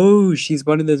 Oh, she's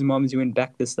one of those moms who went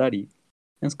back to study.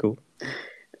 That's cool.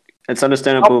 It's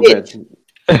understandable Oh, that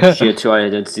she had two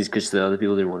identities because the other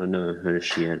people didn't want to know her.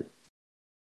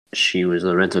 She was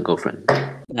a rental girlfriend.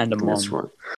 And a mom. That's one.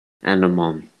 And a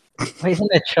mom. Why isn't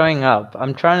it showing up?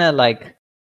 I'm trying to like.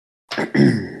 What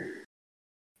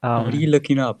are you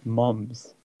looking up?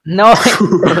 Moms. No,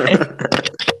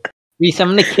 Reese, I'm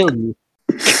gonna kill you.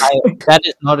 That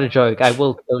is not a joke. I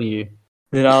will kill you.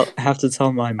 Then I'll have to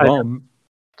tell my mom.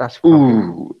 That's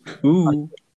probably Ooh.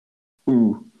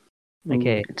 Ooh.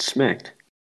 okay. It's smacked.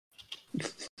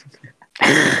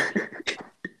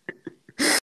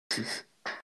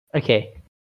 Okay,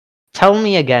 tell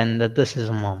me again that this is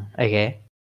a mom. Okay.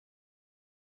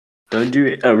 Don't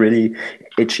do a really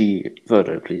itchy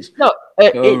photo, please. No,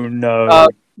 Oh no. I'm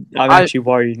I- actually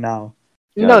worried now.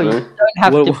 no, Yeah, you bro. don't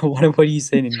have to. What are you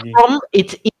saying? Indy?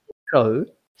 It's intro,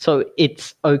 so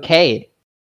it's okay,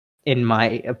 in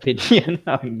my opinion.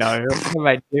 Oh no, what am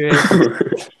I doing?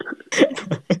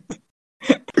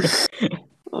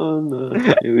 Oh no.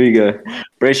 Here we go.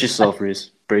 Brace yourself,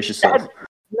 Reese. Brace yourself.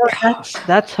 No,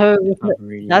 that's her. I'm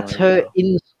really That's worried her now.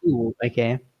 in school.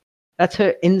 Okay, that's her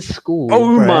in school.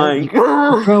 Oh bruh. my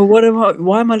god. Bro,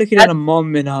 why am I looking at a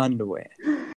mom in her underwear?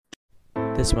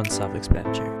 This one's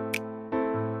self-explanatory.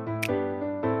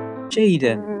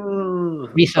 Jaden.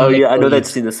 Reese, Oh I'm yeah, I know gonna that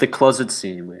scene. That's the closet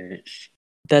scene where,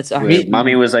 That's where actually.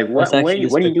 mommy was like, "What? that's actually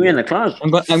What are you doing in the closet?" I'm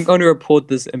going to report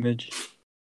this image.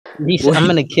 Reese, Wait. I'm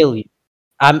gonna kill you.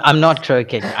 I'm not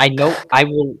joking. I know I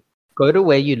will go to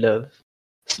where you live,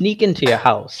 sneak into your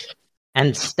house,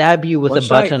 and stab you with What a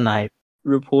should I- butter knife.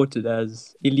 Reported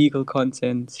as illegal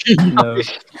content. No.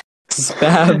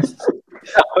 Spam.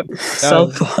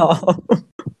 Self-harm.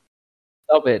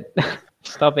 Stop it.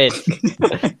 Stop it.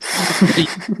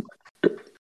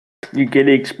 You're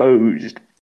getting exposed.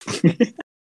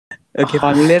 Okay,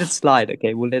 fine. We'll let it slide.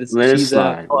 Okay, we'll let it. Let it She's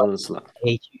slide. Let it slide. I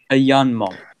hate you. a young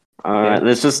mom. All right,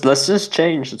 let's just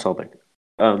change the topic.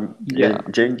 Yeah.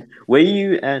 Jen, were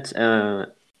you at My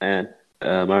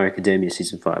Academia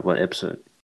season 5? What episode?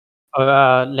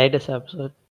 Latest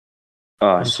episode.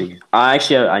 Oh, I see.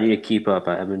 I need to keep up.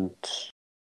 I haven't.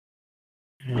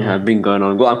 Yeah, I've been going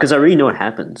on well because I really know what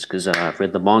happens because I've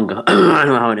read the manga. I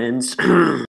know how it ends.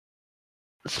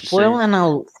 Spoil and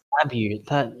I'll stab you.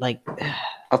 That like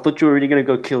I thought you were really gonna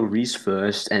go kill Reese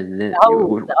first, and then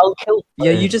I'll kill.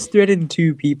 Yeah, you just threatened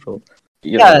 2 people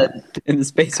Yeah. in the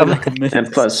space of like a minute.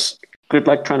 And plus, good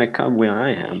luck trying to come where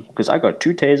I am because I got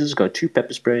 2 tasers, got 2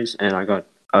 pepper sprays, and I got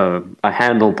a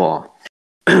handlebar.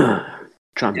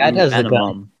 That is and a a gun.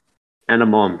 mom. And a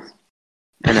mom.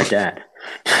 And a dad.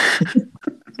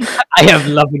 I have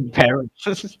loving parents.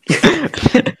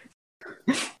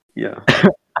 Yeah,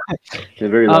 they're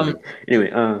very loving. Anyway,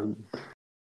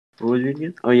 what was it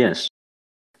again? Oh yes,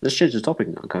 let's change the topic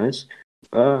now, guys.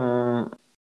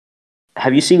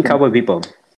 Have you seen Cowboy Bebop?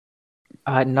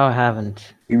 No, I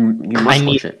haven't. You must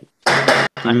watch it.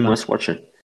 You must. must watch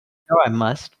it. No, I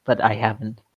must, but I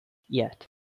haven't yet.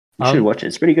 You should watch it.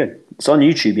 It's pretty good. It's on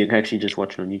YouTube. You can actually just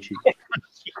watch it on YouTube.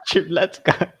 YouTube, let's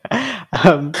go.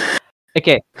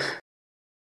 Okay.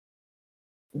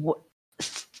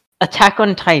 Attack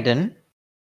on Titan.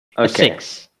 A Okay.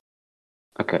 6.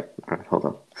 Okay. All right. Hold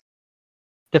on.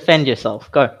 Defend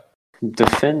yourself. Go.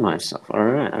 Defend myself. All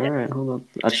right. Hold on.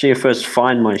 Actually, first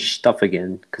find my stuff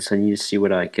again because I need to see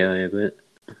what I gave it.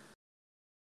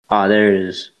 Ah, there it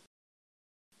is.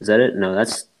 Is that it? No,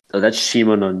 that's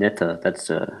Shima no Neta. That's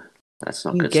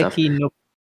not good stuff. Shingeki no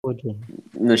Kyojin.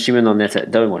 No, Shima no Neta.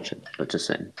 Don't watch it. I'm just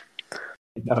saying.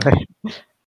 No.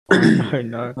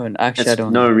 No. Oh, and actually, I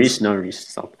don't. No, Reese.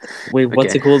 Stop. Wait, what's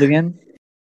Okay. it called again?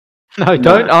 No,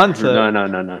 don't answer.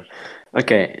 No.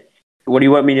 Okay. What do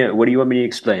you want me to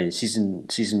explain? Season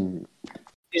Season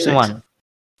 6. 1.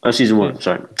 Oh, season 1.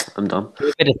 Sorry, I'm done.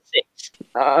 Give it a 6.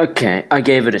 Okay, I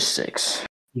gave it a 6.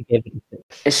 You gave it a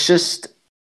 6. It's just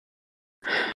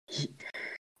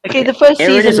Okay, the first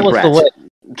Eren is season a was brat. the worst.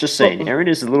 Just saying, Eren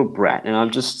is a little brat, and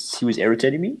he was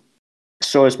irritating me.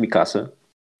 So is Mikasa,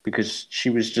 because she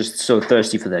was just so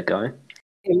thirsty for that guy.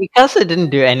 Mikasa didn't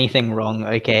do anything wrong,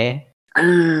 okay?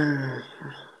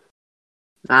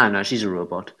 No, she's a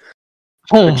robot.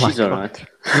 Oh But my she's god. alright.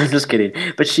 I'm just kidding.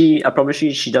 But I promise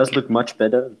you, she does look much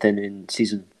better than in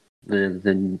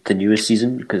the newest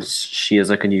season because she has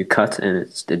like a new cut and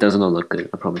it does not look good.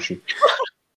 I promise you.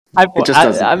 It just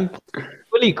doesn't. I'm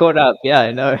fully caught up. Yeah,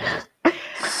 I know.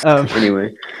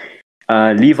 Anyway,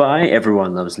 Levi.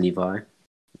 Everyone loves Levi.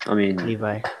 I mean,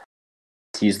 Levi.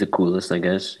 he's the coolest, I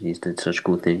guess. He's did such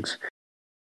cool things.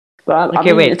 But I Okay,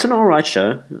 mean, wait. it's an alright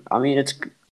show. I mean, it's.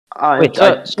 Wait,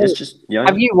 so it's just yeah.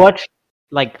 have you watched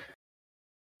like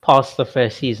past the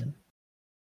first season?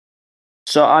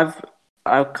 So I've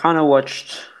kind of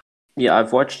watched. Yeah,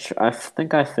 I've watched. I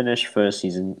think I finished first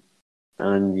season,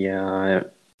 and yeah,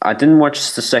 I didn't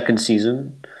watch the second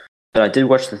season, but I did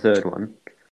watch the third one,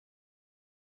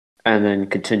 and then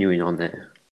continuing on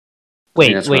there.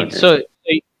 Wait, that's what I wait. did. So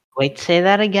wait, say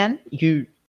that again.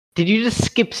 Did you just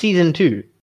skip season 2?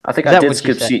 I think Is I that did what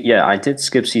you skip. said? Yeah, I did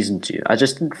skip season 2. I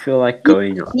just didn't feel like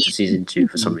going on to season 2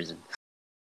 for some reason.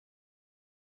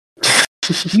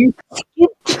 You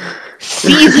skipped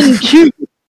season 2.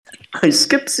 I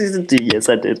skipped season 2. Yes,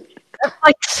 I did. That's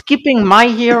like skipping My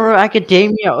Hero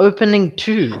Academia opening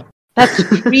 2. That's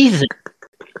treason.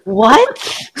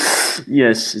 What?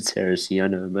 Yes, it's heresy. I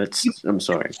know, but I'm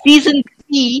sorry. Season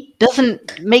 3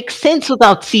 doesn't make sense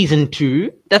without season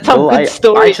 2. That's how Well, good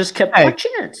story. I just kept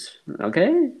watching it.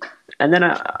 Okay, and then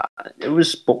it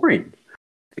was boring.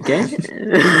 Okay.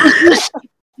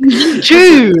 Season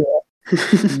 2.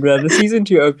 Bro, the season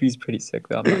 2 OP is pretty sick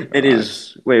though. I'm not gonna It lie.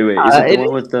 is. Wait. Is it the it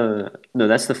one with the? No,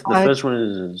 that's the first one.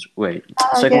 Is wait.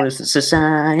 The second yeah. one is the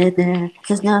society.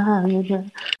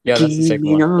 Yeah, that's the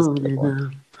second one. That's the second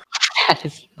one. That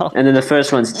is not. And then the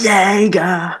first one's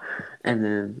Jaeger. And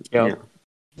then Yeah. yeah.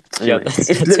 Yeah, Anyway, that's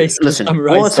it's basically listen.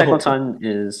 summarized All the Attack whole on Titan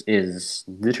is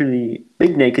literally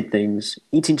big naked things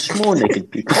eating small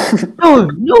naked people. No.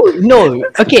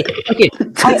 Okay.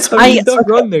 He's not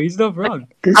wrong though. He's not wrong.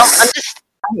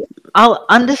 I'll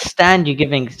understand you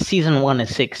giving season 1 a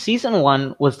 6. Season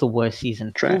 1 was the worst season.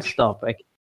 Full Trash. stop. Okay.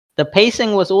 The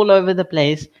pacing was all over the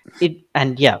place.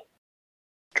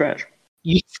 Trash.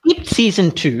 You skipped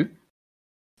season 2.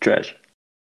 Trash.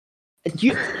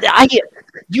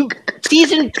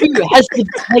 Season 2 has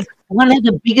like one of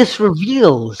the biggest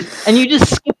reveals, and you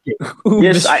just skipped it. Ooh,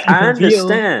 Yes, I mystery reveal.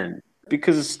 understand.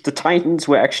 Because the Titans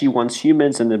were actually once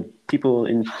humans and the people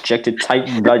injected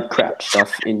Titan blood crap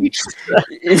stuff into the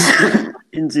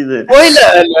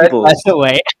Spoiler alert, people. by the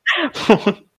way.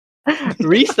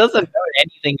 Reese doesn't know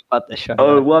anything about the show.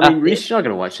 Oh, well, I mean, Reese, you're not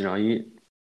going to watch it, are you?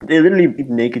 They're literally big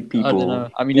naked people. I don't know.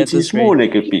 I mean, that's eating just small very-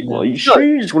 naked people. Are you No. sure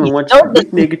you just want to You watch don't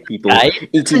big naked people guy.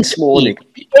 eating small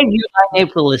naked people? If you like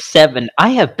April is 7, I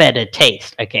have better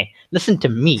taste. Okay, listen to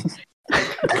me.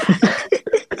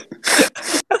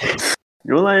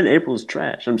 Your line April's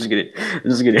trash. I'm just kidding.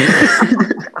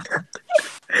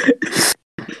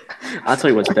 I'll tell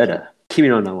you what's better. Kimi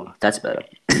no Nawa. That's better.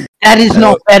 That is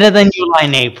not better than You Lie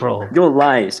in April. Your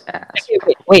lies, ass.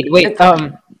 Okay, wait.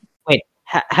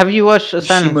 Have you watched A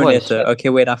Silent Voice? Shimoneta. Okay,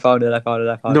 wait, I found it.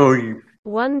 No, you.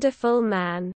 Wonderful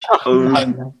man. Oh,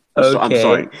 I'm Okay.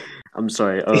 sorry. I'm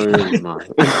sorry. Oh my.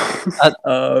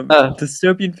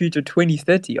 Dystopian future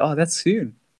 2030. Oh, that's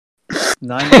soon.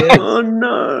 9 years. Oh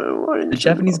no. Why didn't The you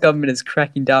Japanese know? government is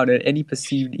cracking down on any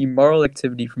perceived immoral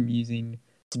activity from using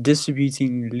to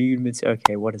distributing lewd material.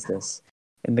 Okay, what is this?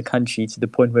 In the country, to the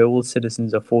point where all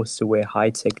citizens are forced to wear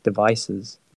high-tech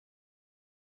devices.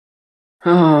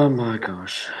 Oh my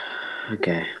gosh.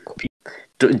 Okay.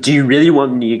 Do you really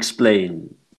want me to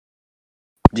explain?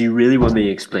 Do you really want me to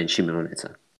explain Shimon no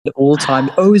Neta? The all-time.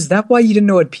 Oh, is that why you didn't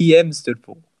know what PM stood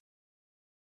for?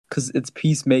 Because it's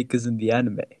peacemakers in the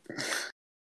anime.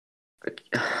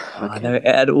 Okay.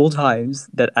 At all times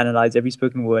that analyze every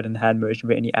spoken word and hand motion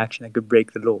for any action that could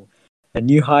break the law. A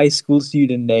new high school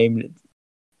student named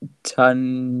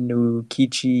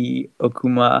Tanukichi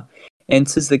Okuma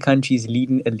enters the country's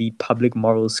leading elite public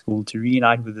moral school to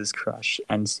reunite with his crush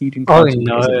and student Oh council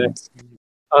no. president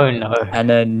Oh no.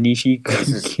 Anna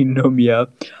Nishikinomiya.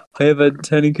 However,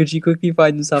 Tanukichi quickly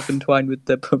finds himself entwined with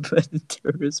the perverted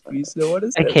terrorist police. So what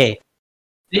is this? Okay.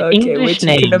 The Okay, English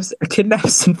wait, name.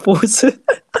 kidnaps and forces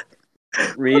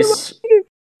Reese.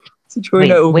 to join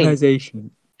Wait, an wait.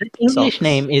 organization. The English Socks.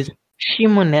 name is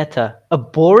Shimoneta, a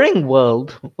boring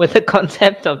world where the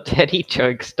concept of dirty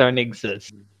jokes don't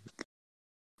exist.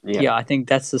 Yeah, I think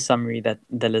that's the summary that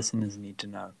the listeners need to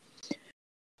know.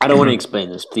 I don't want to explain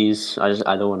this, please. I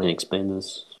don't want to explain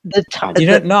this. The You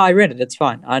don't? No, I read it. It's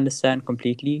fine. I understand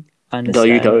completely. I No, understand.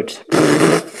 you don't.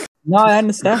 No, I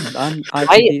understand. I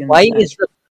completely why understand.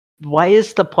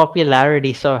 is the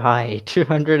popularity so high?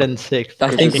 206.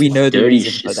 I think we know the Dirty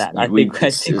reason for shit. that. I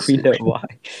think we know why.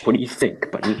 What do you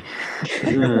think, buddy?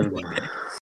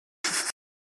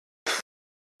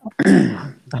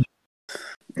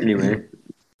 Anyway.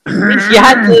 You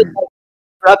had to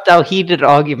interrupt our heated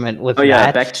argument with Oh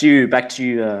yeah, that. back to you.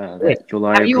 Wait,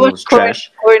 Your Have you library watched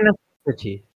trash.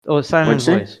 Choreography or Silent What'd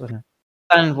you Voice?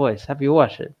 Silent Voice. Have you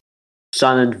watched it?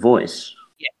 Silent voice.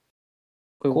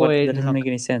 Wait, what? That doesn't Koi- make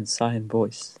any sense. Silent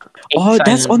voice. Eight Oh,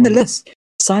 that's Silent on the Voice. list.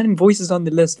 Silent voice is on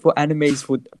the list for animes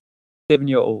for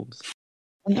 7-year-olds.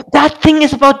 That thing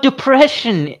is about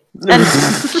depression and It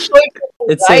says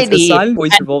a anxiety. silent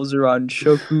voice revolves around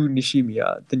Shoku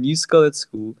Nishimiya, the new girl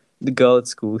at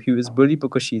school, who is bullied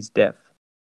because she is deaf.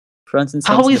 Front and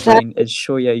How center is of the that- bullying is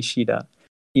Shoya Ishida.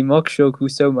 He mocks Shoku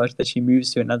so much that she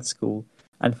moves to another school,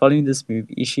 and following this move,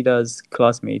 Ishida's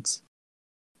classmates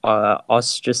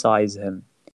ostracize him.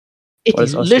 It What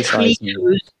does literally ostracize mean?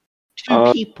 shows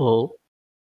two people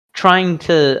trying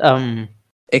to commit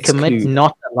Exclude.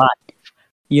 not a lie.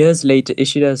 Years later,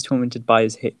 Ishida is tormented by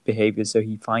his behavior, so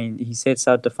he sets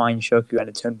out to find Shoku and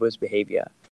atone for his behavior.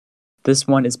 This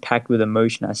one is packed with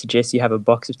emotion. I suggest you have a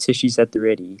box of tissues at the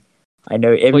ready. I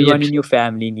know everyone in your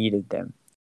family needed them.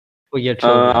 For your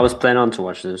children. I was planning on to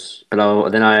watch this, but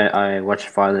then I watched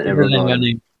Violet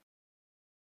Evergarden.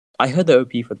 I heard the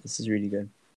OP for this is really good.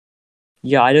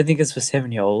 Yeah, I don't think it's for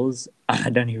 7-year-olds. I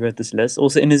don't know who wrote this list.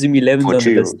 Also, Inazuma 11's For on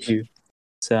the list 2-year-olds. too.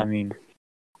 So, I mean,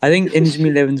 I think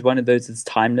Inazuma 11's one of those that's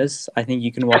timeless. I think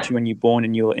you can watch it when you're born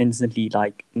and you'll instantly,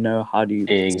 like, know how to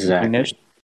speak Exactly. English.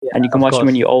 And you can watch it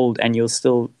when you're old and you'll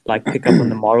still, like, pick up on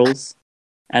the morals.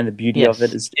 And the beauty of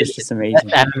it is it's just amazing.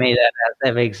 Best anime that has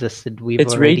ever existed. We've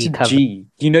It's already rated covered. G.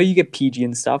 You know you get PG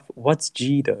and stuff. What's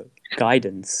G though?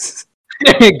 Guidance.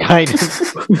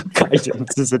 Guidance.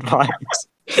 Guidance is advice.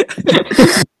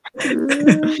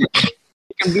 It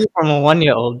can be from a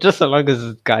 1-year-old, just as long as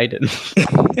it's guidance.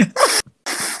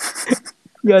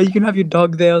 Yeah, you can have your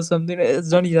dog there or something.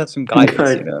 As long as you have some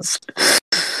guidance,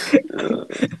 you know.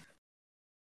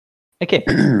 Okay,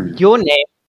 your name.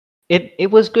 It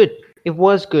was good. It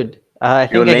was good. I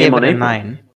Your think I name gave on it a April.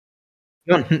 9.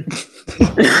 Your-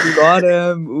 Got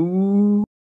him. Ooh.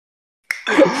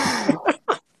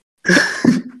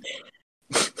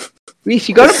 Reese,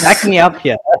 you gotta back me up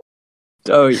here.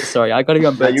 Oh, yeah, sorry. I gotta go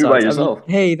on both you sides. by I mean, yourself.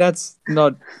 hey, that's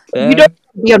not fair. You don't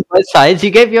be on both sides.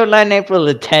 You gave your line April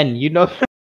a 10. You know.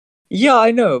 Yeah,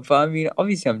 I know, but I mean,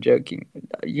 obviously, I'm joking.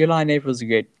 Your Line April's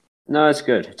great. No, it's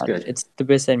good. It's good. It's the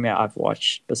best anime I've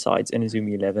watched besides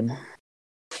Inazuma 11.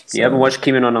 You haven't watched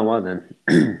Kimi no Na wa then?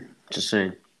 Just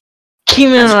saying.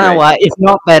 Kimi no That's Na great. wa is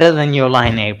not better than your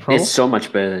line April. It's so much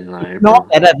better than Line It's not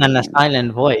better than a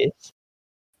silent voice.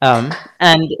 And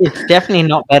it's definitely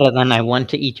not better than I Want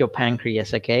to Eat Your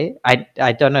Pancreas, okay?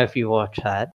 I don't know if you watch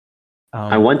that.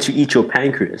 I want to eat your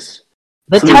pancreas.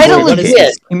 The Please, title what is is weird.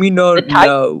 this? Kimi no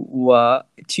The wa.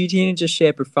 Two teenagers share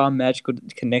a profound magical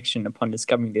connection upon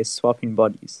discovering their swapping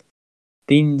bodies.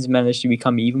 Things manage to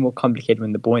become even more complicated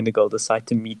when the boy and the girl decide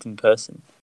to meet in person.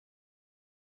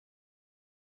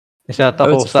 Is that the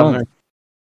Oh, whole it's a film. summary?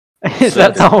 Is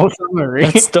that the whole summary?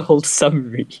 That's the whole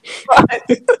summary.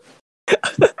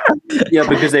 Yeah,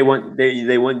 because they want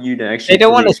you to actually. They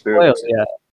don't want to experience spoil. it. Yeah.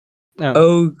 No.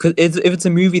 Oh, because if it's a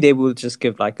movie, they will just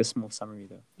give like a small summary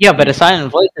though. Yeah, but A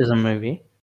Silent Voice is a movie.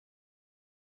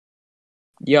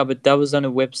 Yeah, but that was on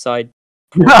a website.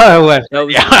 Oh, well, That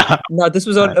was yeah. no, this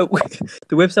was on the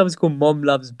website was called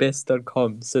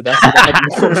momlovesbest.com. So that's what I had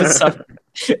more of a summary.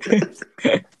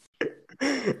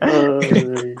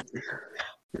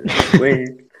 Wait,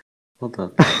 hold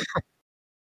on.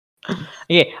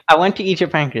 Okay, I Want to Eat Your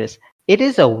Pancreas. It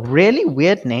is a really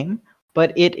weird name,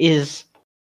 but it is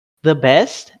the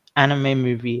best anime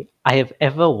movie I have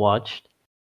ever watched.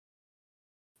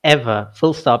 Ever.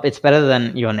 Full stop. It's better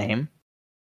than Your Name.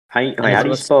 How do it's you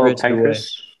what spell Spirited Away.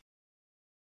 pancreas?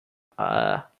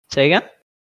 Say again?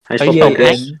 How do you spell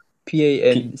pancreas?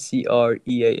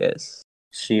 PANCREAS.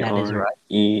 That is right.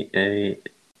 CREA.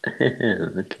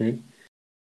 Okay.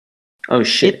 Oh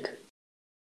shit.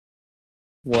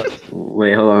 What?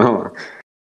 Wait, hold on.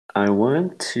 I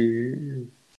want to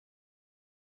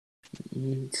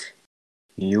eat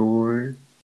your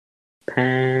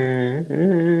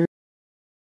pancreas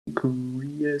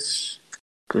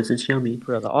because it's yummy.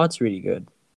 Bro, the art's really good.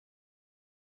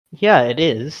 Yeah, it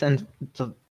is. And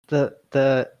the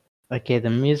okay, the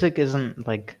music isn't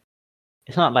like,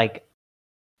 it's not like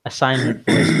a silent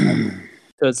voice.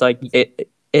 So it's like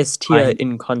S tier Fine.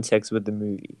 in context with the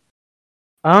movie.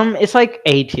 It's like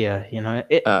A tier, you know.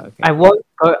 Okay. I won't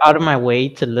go out of my way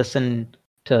to listen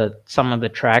to some of the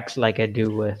tracks like I do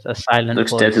with A Silent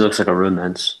Looks Voice. definitely looks like a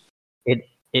romance.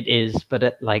 It is, but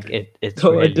it's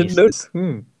Oh, really I didn't notice.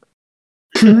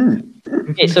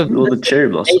 Okay, so All the cherry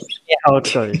blossoms. basically how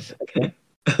it goes. Okay.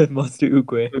 Master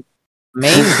Uguay.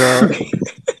 Main girl.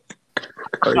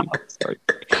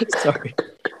 Sorry.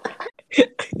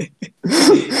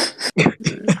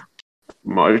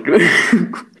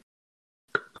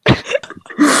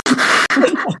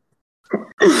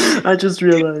 I just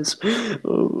realized.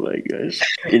 Oh my gosh.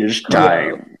 It is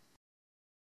time.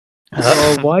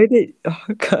 Oh, why did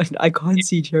I can't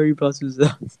see cherry blossoms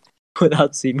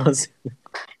without seeing Master.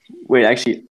 Wait,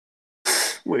 actually.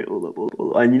 Wait, hold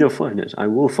up. I need to find it. I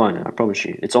will find it. I promise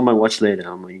you. It's on my watch later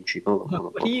on my YouTube. Hold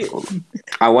up.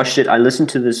 I watched it. I listened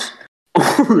to this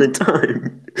all the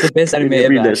time. The best anime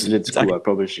Every ever. lesson at school, I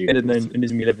promise you. Better than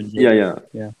Inazuma 11.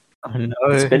 Yeah. Oh no.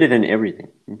 It's better than everything.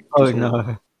 Oh Just hold on.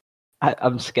 no.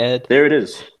 I'm scared. There it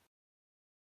is.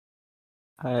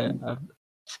 I'm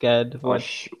scared. Oh, What?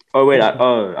 wait.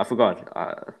 I forgot.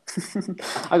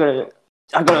 I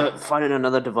gotta find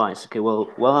another device. Okay. Well,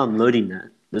 while I'm loading that,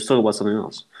 let's talk about something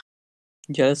else.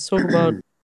 Yeah, let's talk about.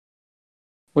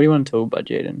 What do you want to talk about,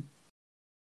 Jaden?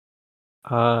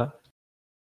 I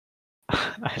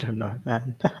don't know,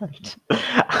 man.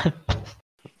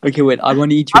 Okay, wait. I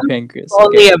want to eat your pancreas.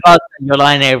 Only Okay. about the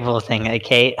July April thing,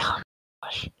 okay? Oh,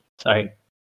 gosh. Sorry.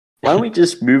 Why don't we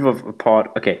just move apart?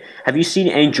 Okay. Have you seen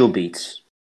Angel Beats?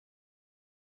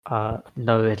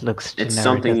 No, it looks generic. It's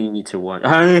something you need to watch.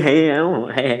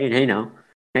 Hey now.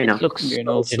 It looks Okay, and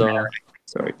so also, generic.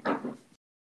 sorry.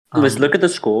 Let's look at the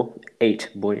score. 8,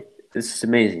 boy. This is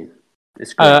amazing.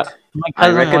 It's Uh, great. My I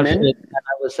cousin watched recommend- it, and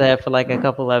I was there for like a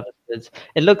couple episodes.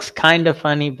 It looks kind of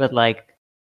funny, but like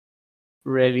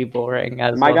really boring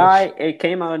as My well. guy, it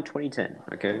came out in 2010,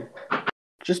 okay?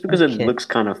 Just because it Okay. looks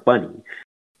kind of funny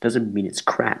doesn't mean it's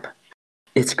crap.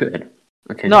 It's good.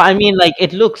 Okay. No, I mean like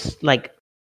it looks like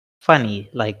funny,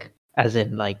 like as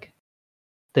in like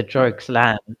the jokes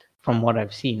land from what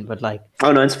I've seen, but like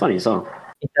Oh no, it's funny as well.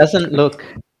 it doesn't look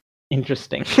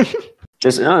interesting.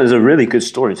 There's a really good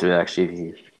story to it actually if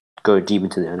you go deep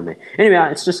into the anime.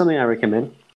 Anyway, it's just something I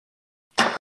recommend.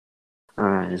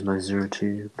 Alright, here's my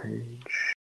 02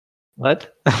 page.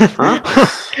 What? Huh?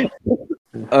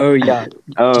 Oh yeah.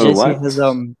 Oh, Jesse what? has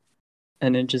an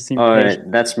interesting page.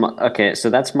 Alright, that's my okay. So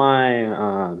that's my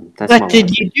that's What my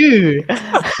did you do?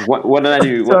 What did I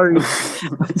do? Sorry.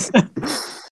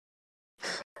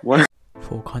 What?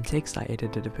 For context, I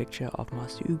edited a picture of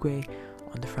Master Uguay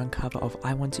on the front cover of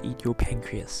I Want to Eat Your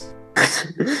Pancreas.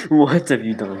 What have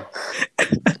you done?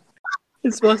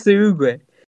 It's Master Uguay.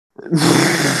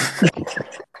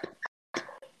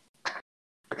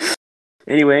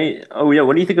 Anyway, oh yeah,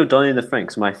 what do you think of Donnie and the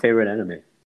Franks? My favorite anime.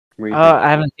 What do you think? I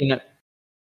haven't seen it.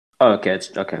 Oh, okay,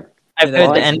 it's okay. I've Yeah, heard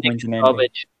the that's ending disappointing ending.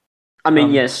 garbage. I mean,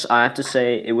 Um, yes, I have to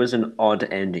say it was an odd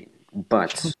ending,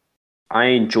 but I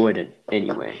enjoyed it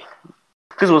anyway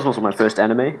because it was also my first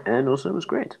anime, and also it was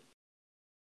great.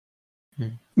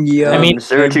 Yeah. I mean-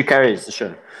 Zero Two carries the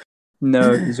show.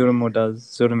 no, Zoromo does.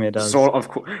 Zorome does. Of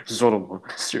course, Zoromo.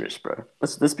 Serious, bro.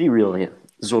 Let's be real here.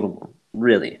 Zoromo,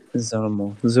 really.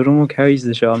 Zoromo. Zoromo carries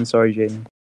the show. I'm sorry, Jaden.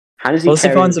 How does he Also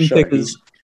carry found the some show? pictures.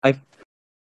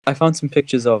 I found some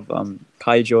pictures of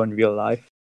Kaijo in real life.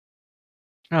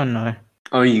 Oh no,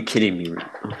 Oh, are you kidding me?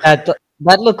 that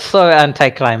looks so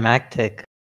anticlimactic.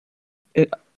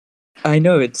 I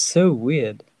know, it's so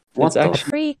weird. What It's the actually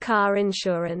Free car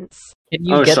insurance. Can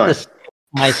you Oh, get sorry. this on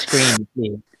my screen,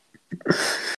 please?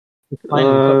 It's fine,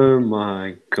 Oh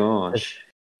my gosh.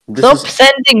 This Stop is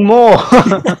sending more.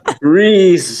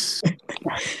 Reese.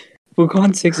 for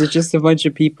context, it's just a bunch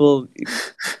of people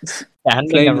Standing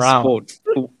playing the around. sport.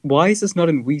 Why is this not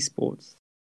in Wii Sports?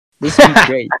 This would be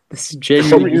great. This is For some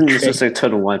genuinely reason, this great. looks like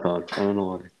Total Wipeout. I don't know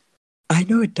why. I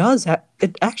know it does.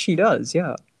 It actually does,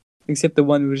 yeah. Except the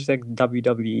one which is like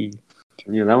WWE.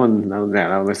 Yeah, that one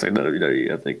looks like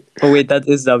WWE, I think. Oh wait, that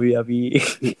is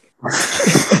WWE.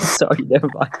 Sorry, never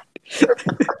mind.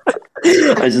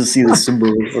 I just see the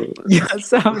symbol. Yeah,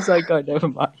 sounds like never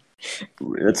mind.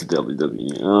 That's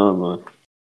WWE. Oh, man.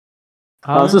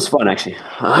 Oh, this is fun, actually.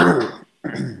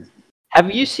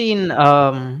 Have you seen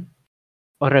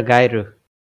Oragairu?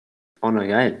 Oh, no,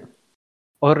 guy.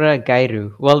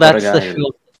 Oragairu. Well, that's the Oragairu.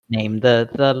 short name.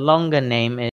 The longer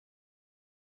name is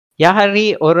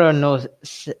Yahari Oro no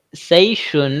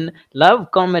Seishun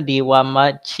Love Comedy wa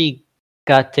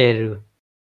Machigateru.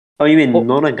 Oh, you mean Oh.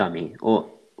 Noragami? Or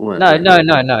what? No.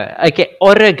 Okay,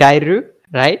 Oragairu,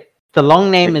 right? The long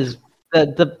name is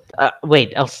the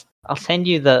wait. I'll send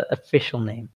you the official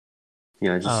name.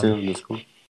 Yeah, just say on this one.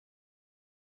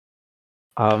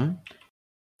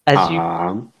 As you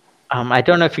I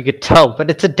don't know if you could tell, but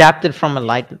it's adapted from a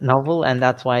light novel, and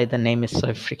that's why the name is so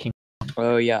freaking.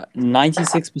 Oh yeah,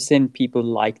 96% people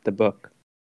like the book.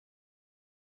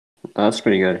 That's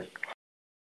pretty good.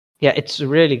 Yeah, it's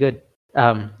really good.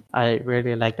 I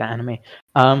really like the anime.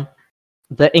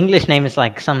 The English name is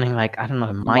like something like I don't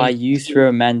know. My youth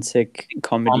romantic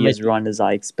comedy has run as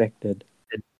I expected.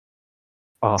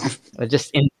 Oh, we're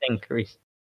just in sync, Reese.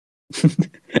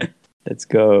 Let's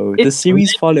go. The It's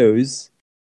series follows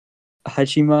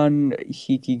Hachiman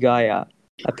Hikigaya,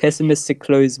 a pessimistic,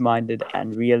 closed-minded,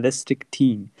 and realistic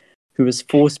teen who was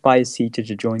forced by his teacher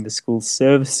to join the school's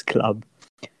service club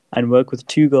and work with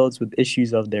two girls with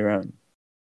issues of their own.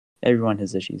 Everyone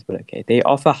has issues, but okay. They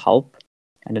offer help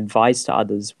and advice to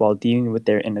others while dealing with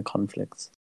their inner conflicts.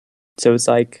 So it's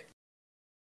like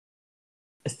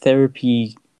a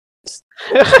therapy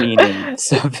cleaning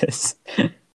service.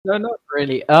 No, not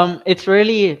really. It's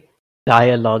really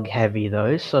dialogue heavy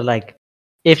though. So like,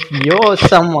 if you're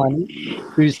someone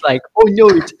who's like, oh no,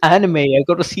 it's anime, I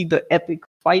gotta see the epic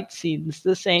fight scenes.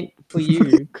 This ain't for you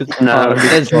because No,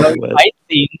 there's no Hollywood. fight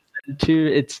scenes. And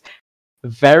two, it's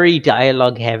very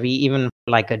dialogue heavy, even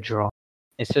for, like a draw.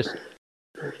 It's just,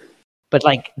 but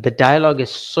like the dialogue is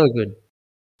so good.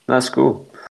 That's cool.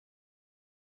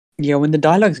 Yeah, when the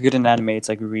dialogue's good in anime, it's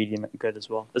like really good as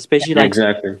well. Especially Yeah, like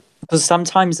exactly. because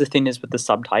sometimes the thing is with the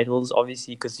subtitles,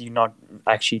 obviously, because you're not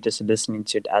actually just listening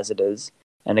to it as it is,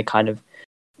 and it kind of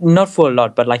not for a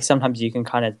lot, but like sometimes you can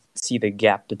kind of see the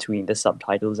gap between the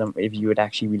subtitles and if you would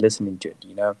actually be listening to it,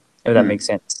 you know, if that makes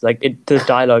sense. Like the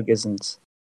dialogue isn't.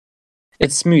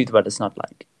 It's smooth, but it's not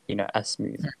like as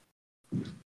smooth.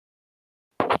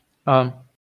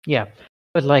 Yeah,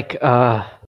 but like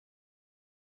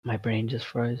my brain just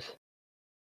froze.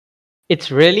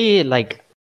 It's really like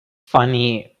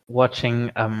funny watching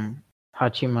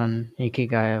Hachiman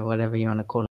Ikigai, whatever you want to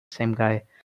call him, same guy,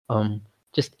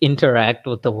 just interact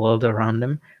with the world around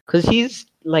him, because he's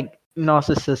like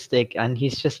narcissistic and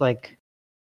he's just like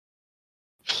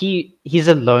he's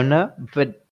a loner,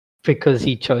 but because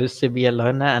he chose to be a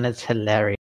loner, and it's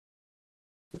hilarious.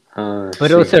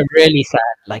 But also really sad,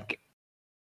 like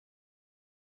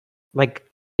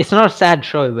it's not a sad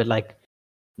show, but like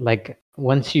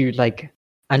once you like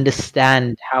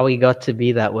understand how he got to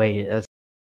be that way,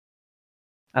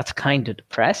 that's kind of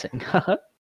depressing. Gotta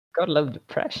love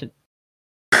depression.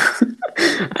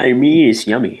 I mean, it's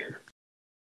yummy.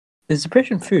 Is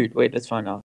depression food? Wait, let's find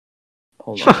out.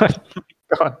 Hold on.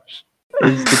 Gosh.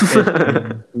 Is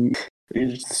depression food? You're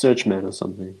just a search man or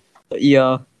something.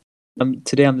 Yeah.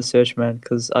 Today I'm the search man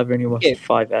because I've only watched Okay.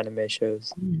 5 anime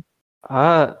shows.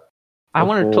 I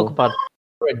want to talk about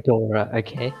Toradora,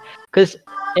 okay? Because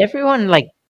everyone like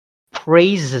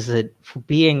praises it for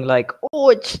being like, oh,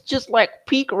 it's just like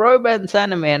peak romance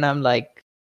anime, and I'm like,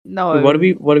 no.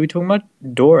 Wait, what are we talking about?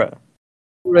 Dora.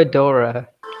 Toradora.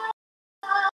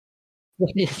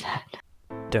 What is that?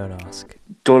 Don't ask.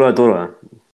 Dora. Yeah,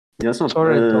 that's not.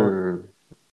 Toradora.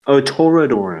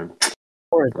 Toradora.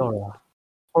 Toradora.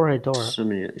 So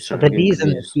many. The D's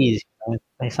and the P's,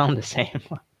 they sound the same.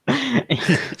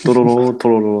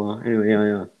 Tororo. Anyway,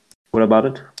 yeah. What about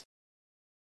it?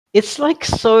 it's like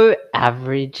so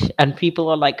average, and people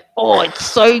are like, "Oh, it's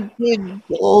so good."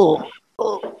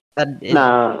 And it's,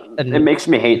 Nah, and it makes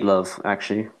me hate love.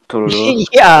 Actually, Tororo.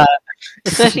 yeah,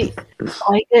 especially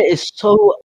Tiger is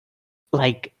so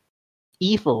like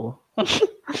evil.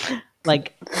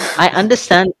 Like I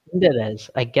understand Cinderella,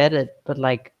 I get it, but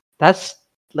like that's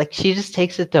like she just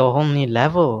takes it to a whole new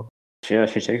level. Yeah,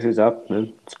 she takes it up,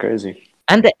 man. It's crazy.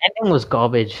 And the ending was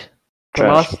garbage. The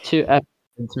Trash. last two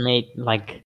episodes made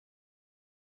like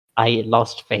I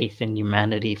lost faith in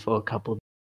humanity for a couple.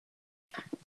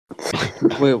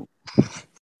 Wait.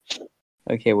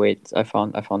 Okay, wait. I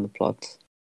found the plot.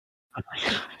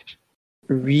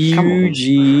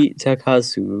 Ryuji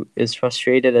Takasu is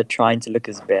frustrated at trying to look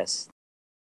his best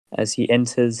as he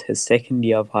enters his second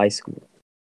year of high school.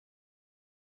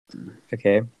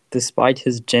 Okay. Despite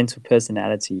his gentle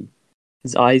personality,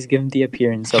 his eyes give him the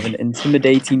appearance of an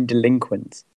intimidating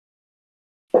delinquent.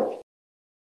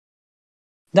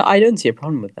 No, I don't see a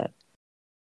problem with that.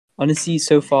 Honestly,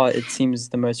 so far it seems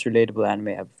the most relatable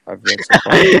anime I've read so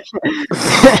far.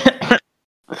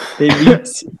 They meet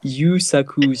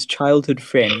Yusaku's childhood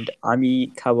friend, Ami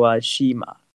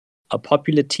Kawashima, a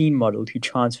popular teen model who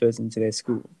transfers into their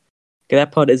school. Okay,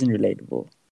 that part isn't relatable.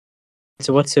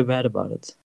 So what's so bad about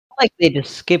it? Like they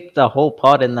just skipped the whole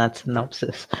part in that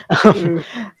synopsis.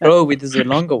 Oh, wait, there's a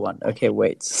longer one. Okay,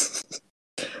 wait. So,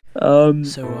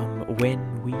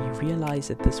 when we realized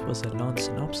that this was a long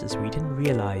synopsis, we didn't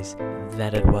realize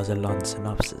that it was a long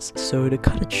synopsis. So, to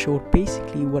cut it short,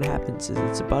 basically what happens is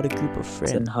it's about a group of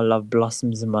friends. And how love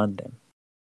blossoms among them.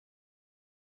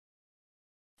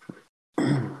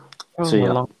 Oh, So,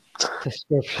 yeah. a long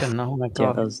description. Oh my Yeah,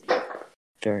 god. that was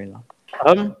very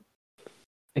long.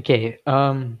 Okay.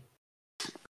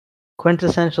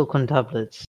 Quintessential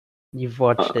Quintuplets. You've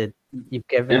watched it. You've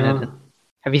given it.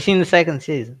 Have you seen the second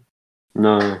season?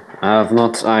 No, I have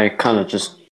not. I kind of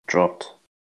just dropped.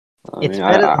 It's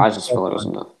better than I the just feel it first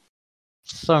wasn't enough.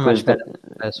 So But much it's better than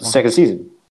the first one. Second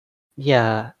season.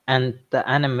 Yeah, and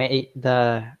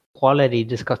the quality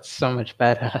just got so much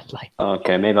better. Like,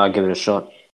 Okay, maybe I'll give it a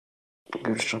shot.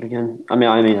 Give it a shot again. I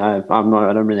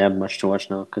don't really have much to watch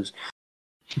now because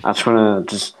I just want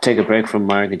to just take a break from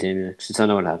My Hero Academia since I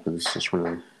know what happens. I just want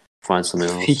to find something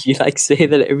else. You like say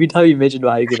that every time you mention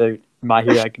My Hero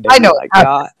Academia. I know Like,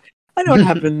 yeah, I know what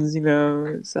happens, you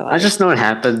know. So I just know what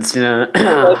happens, you know.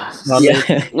 yeah.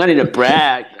 I need to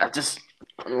brag. I'm just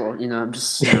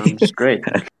great.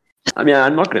 I mean,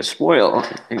 I'm not gonna spoil.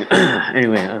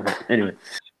 Anyway.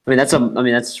 That's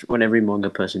what every manga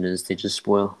person is. They just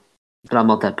spoil. But I'm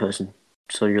not that person,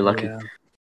 so you're lucky. Yeah.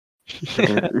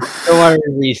 don't worry,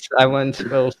 Reese. I won't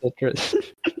spoil Citrus.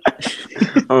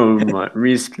 Oh my,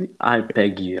 Reese, I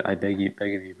beg you,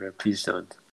 bro. Please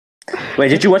don't. Wait,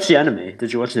 did you watch the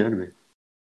anime?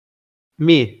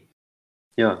 Me.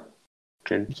 Yeah.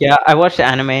 Okay. Yeah, I watched the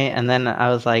anime and then I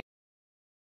was like,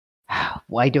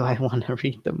 why do I want to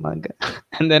read the manga?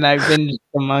 And then I binged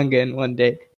the manga in one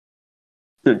day.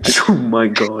 Oh my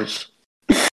gosh.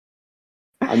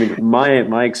 I mean,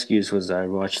 my excuse was I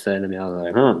watched the anime. I was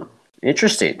like, huh,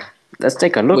 interesting. Let's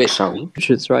take a look, Wait, shall we?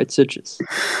 Citrus, right? Citrus.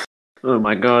 Oh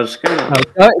my gosh. No,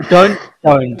 don't.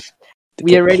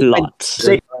 We already went. Plot.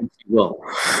 Say well.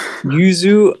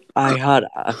 Yuzu Aihara,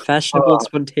 a fashionable,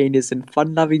 spontaneous, and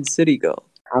fun-loving city girl.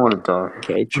 I want to die.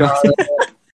 Okay, trust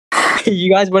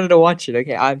you guys wanted to watch it.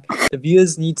 Okay, the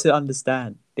viewers need to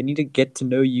understand. They need to get to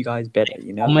know you guys better.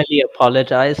 You know. Formally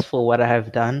apologize for what I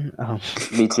have done.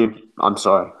 Me too. I'm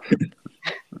sorry.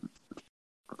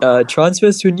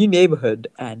 Transfers to a new neighborhood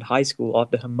and high school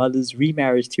after her mother's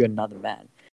remarriage to another man.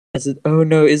 Oh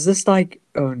no, is this like,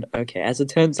 oh no, okay, as it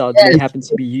turns out, he happens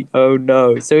to be, oh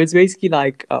no, so it's basically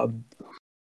like, what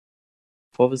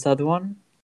was the other one?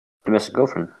 Domestic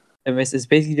girlfriend. It's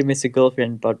basically Domestic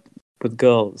Girlfriend, but with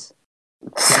girls.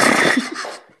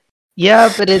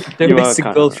 Yeah, but it's Domestic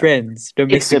kinda girlfriends.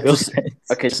 Domestic Except it's- girlfriends.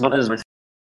 Okay, it's not as much.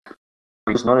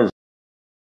 It's not as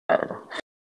bad.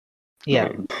 yeah.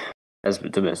 As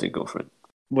domestic girlfriend.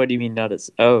 What do you mean that is?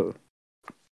 Oh.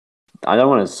 I don't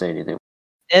want to say anything.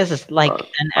 There's like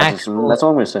an actual That's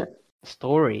all I'm gonna say.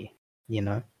 story, you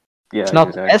know. Yeah, It's not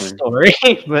exactly. the best story,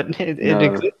 but it No,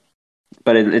 exists.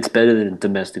 but it's better than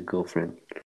domestic girlfriend,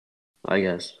 I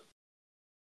guess.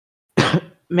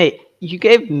 Mate, you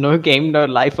gave No Game No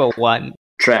Life a 1.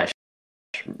 Trash.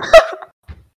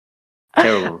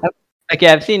 Terrible. Okay,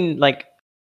 I've seen like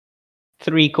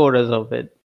 3/4 of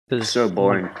it. It's so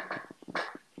boring.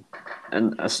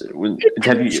 And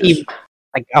have It you? seemed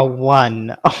like a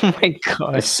 1. Oh my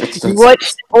gosh. It's You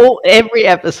watched every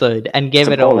episode and gave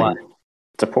it a 1.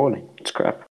 It's appalling. It's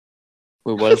crap.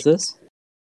 Wait, what is this?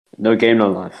 No game, no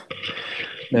life.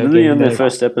 Literally game, in the no.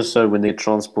 first episode when they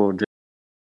transported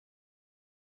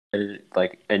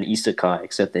like an isekai,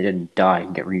 except they didn't die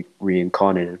and get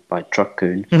reincarnated by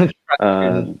Truck-kun.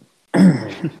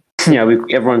 Yeah,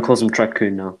 everyone calls him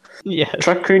Truck-kun now. Yes.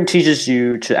 Truck-kun teaches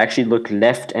you to actually look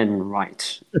left and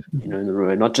right, in the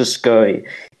road, not just go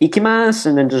ikimasu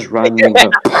and then just run. And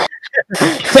go.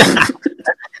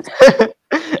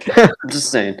 I'm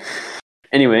just saying.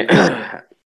 Anyway,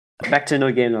 back to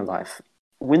No Game No Life.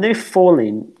 When they're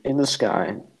falling in the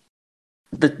sky,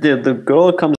 the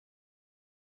girl comes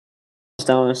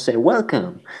down and say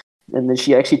welcome, and then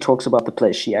she actually talks about the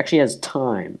place. She actually has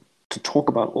time to talk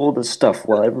about all this stuff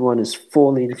while everyone is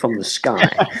falling from the sky.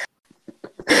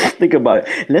 Think about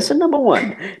it. Lesson number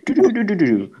 1.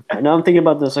 And now I'm thinking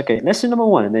about this. Okay, lesson number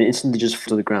 1, and then instantly just fall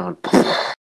to the ground.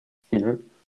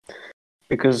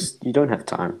 Because you don't have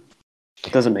time.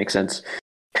 It doesn't make sense,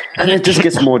 and it just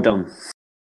gets more dumb.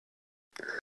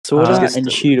 Sora Just and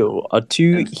gets- Shiro are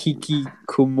two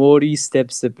hikikomori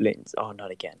step siblings. Oh,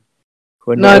 not again.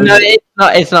 Who are No, known- it's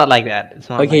not. It's not like that. It's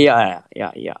not. Okay, like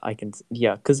yeah. I can.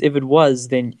 Yeah, because if it was,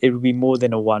 then it would be more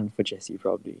than a 1 for Jesse,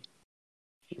 probably.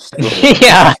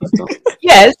 Yeah.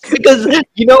 Yes, because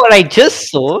you know what I just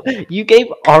saw? You gave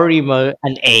Orimo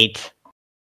an 8.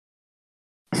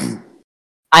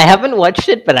 I haven't watched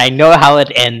it, but I know how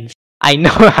it ends. I know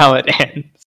how it ends.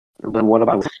 But what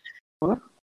about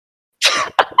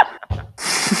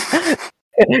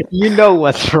You know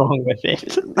what's wrong with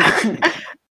it.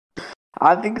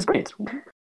 I think it's great.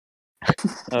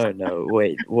 Oh no,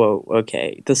 wait, whoa,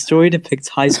 okay. The story depicts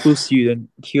high school student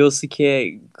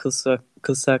Kyosuke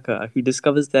Kosaka, who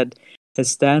discovers that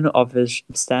his standoffish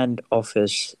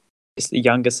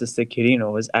younger sister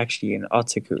Kirino is actually an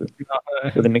otaku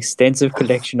with an extensive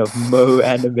collection of Mo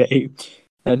anime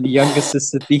and younger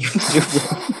sister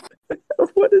themed.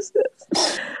 What is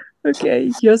this? Okay,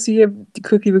 Kyosuke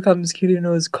quickly becomes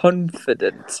Kirino's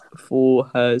confidant for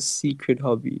her secret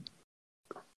hobby.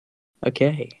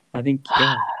 Okay, I think,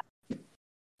 yeah.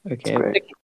 Okay. Great.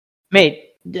 Mate,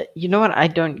 you know what I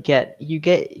don't get? You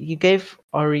gave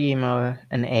Orimo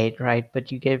an 8, right?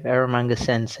 But you gave Eromanga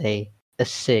Sensei a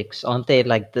 6. Aren't they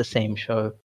like the same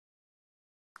show?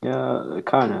 Yeah,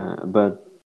 kinda, but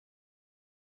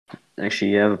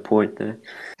actually, you have a point there.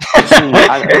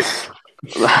 I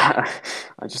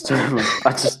just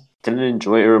didn't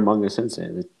enjoy Uramanga Sensei.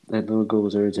 That little girl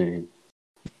was irritating.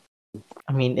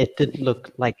 I mean, it did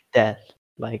look like death,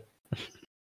 like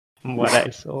what I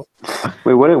saw.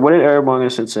 Wait, what did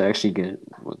Uramanga Sensei actually get?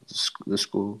 What the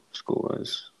school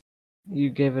was? You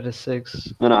gave it a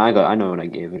 6. No, I know what I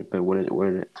gave it, but what did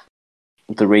it?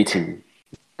 The rating,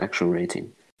 actual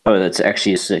rating. Oh, that's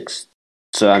actually a 6.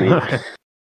 So I mean,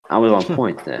 I was on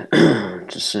point there.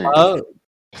 Just saying. Oh.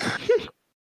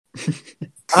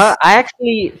 I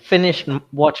actually finished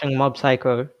watching Mob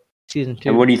Psycho season 2.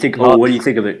 And what do you think? Oh, what do you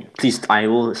think of it? Please, I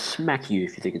will smack you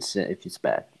if you think it's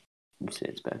bad. You say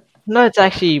it's bad. No, it's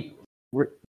actually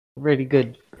really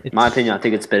good. In my opinion, I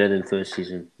think it's better than first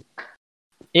season.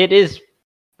 It is.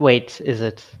 Wait, is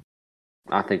it?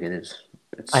 I think it is.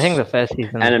 I think the first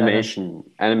season. Animation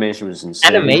was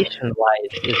insane.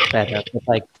 Animation-wise, it's better. But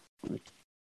like,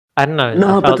 I don't know.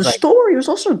 No, I but felt the like, story was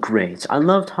also great. I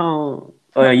loved how.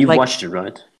 Oh yeah, you've Like- watched it,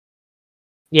 right?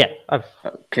 yeah, I've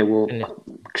Okay, well,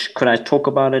 finished. could I talk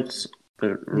about it?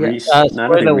 But Reese, no, I don't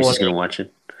spoiler think Reese is warning. gonna watch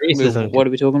it. What are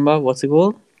we talking about? What's it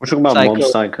called? We're talking about Mob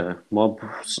Psycho. Psycho,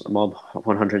 Mob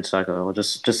 100 Psycho. I'll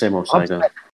just say Mob Psycho.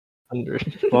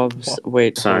 Bob's.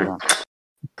 Wait, Sorry. hold on.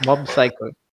 Mob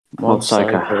Psycho. Mob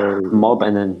Psycho. Mob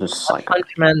and then just Psycho.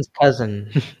 Punch Man's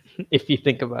cousin, if you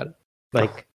think about it.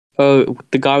 Like, Oh,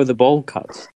 the guy with the bowl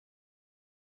cut.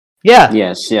 yeah.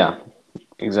 Yes, yeah,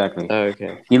 exactly. Oh,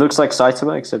 okay. He looks like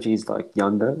Saitama, except he's like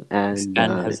younger and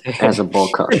has a ball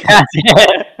cut.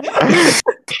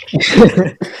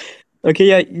 Okay,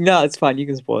 yeah, no, it's fine. You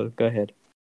can spoil. Go ahead.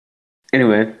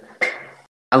 Anyway,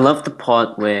 I love the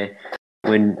part where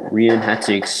when Rian had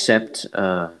to accept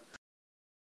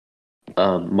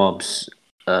Mob's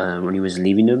when he was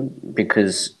leaving him,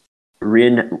 because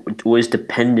Rian always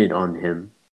depended on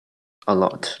him a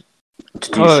lot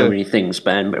to do so many things.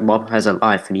 But Mob has a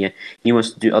life, and he wants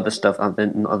to do other stuff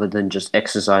other than just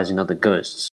exercising other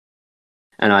ghosts.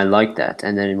 And I like that.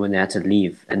 And then when they had to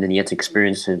leave, and then he had to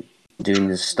experience him doing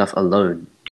this stuff alone,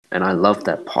 and I love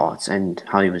that part and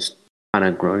how he was kind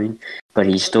of growing, but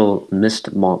he still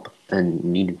missed Mob and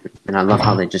needed him. And I love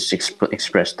how they just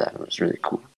expressed that. It was really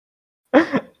cool.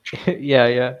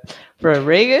 yeah. Bro,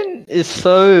 Reagan is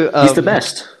so. He's the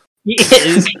best. He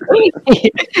is.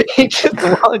 He just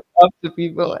walks up to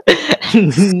people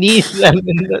and knees them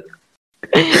in the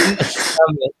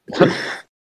stomach.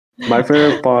 My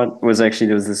favorite part was actually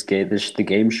there was this game, the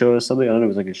game show or something. I don't know, it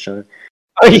was like a show.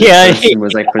 Oh yeah, The person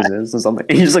was like presents or something.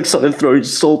 He just like started throwing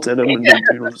salt at him and like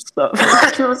doing all this stuff.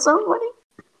 It was so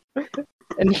funny.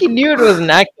 and he knew it was an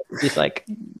actor. He's like,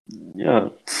 Yeah,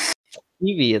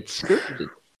 TV, it's scripted.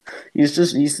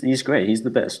 he's great. He's the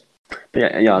best.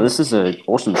 But yeah, this is an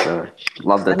awesome show.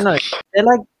 Loved I it. don't know. They're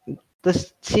like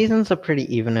the seasons are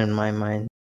pretty even in my mind.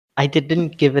 I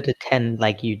didn't give it a 10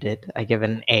 like you did. I give it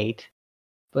an 8,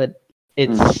 but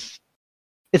it's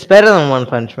better than One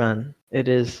Punch Man. It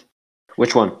is.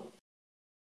 Which one?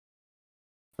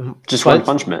 Just but One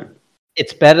Punch Man.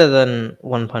 It's better than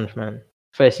One Punch Man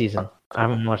first season. I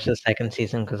haven't watched the second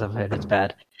season because I've heard it's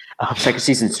bad. Second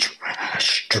season's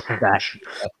trash. It's bad.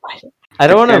 I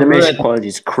don't want to Animation ruin. quality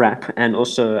is crap, and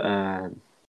also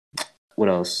what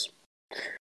else?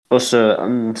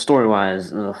 Also,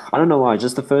 story-wise, I don't know why.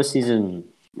 Just the first season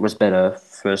was better,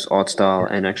 first art style,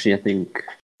 and actually, I think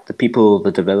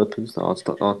the developers, the art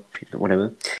people,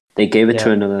 whatever, they gave it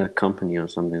to another company or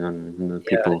something, and the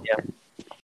people,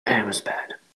 and it was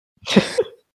bad.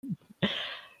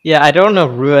 Yeah, I don't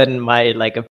want to ruin my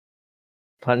like a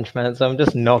Punch Man, so I'm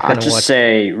just not I'd gonna just watch.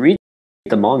 say read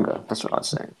the manga. That's what I'd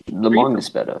say. The manga's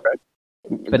better.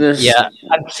 But yeah,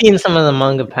 I've seen some of the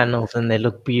manga panels and they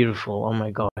look beautiful. Oh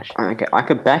my gosh. Okay, I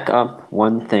could back up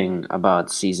one thing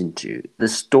about season 2. The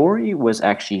story was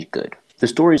actually good. The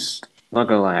story's not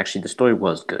gonna lie, actually, the story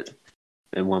was good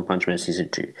in One Punch Man season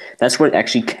 2. That's what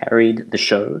actually carried the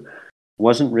show.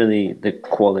 Wasn't really the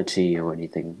quality or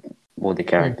anything or the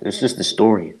character. It's just the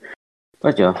story.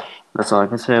 But yeah, that's all I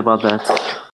can say about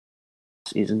that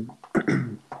season.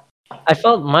 I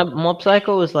felt my Mob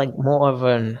Psycho was like more of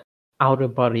an outer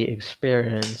body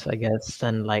experience, I guess,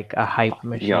 than like a hype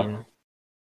machine.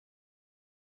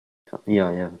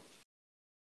 Yeah.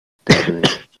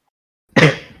 Definitely.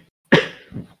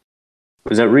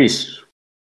 Was that Reese?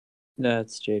 No,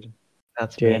 it's Jaden.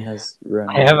 That's Jaden me. has run.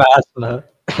 I have asthma.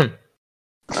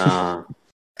 Uh,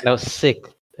 I was sick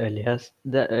earlier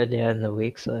in the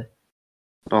week, so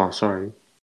oh, sorry.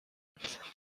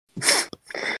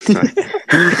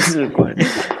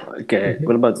 Okay,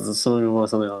 what about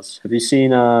something else? Have you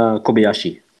seen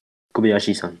Kobayashi?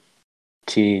 Kobayashi-san.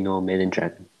 Chi no Maiden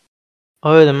Dragon.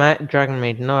 oh, the Dragon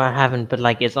Maid. No, I haven't, but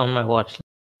like it's on my watch list.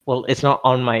 Well, it's not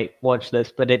on my watch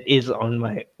list, but it is on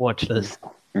my watch list.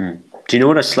 Do you know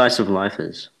what a slice of life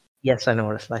is? Yes, I know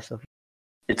what a slice of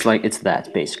It's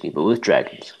that basically, but with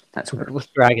dragons. That's what.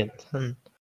 with dragons.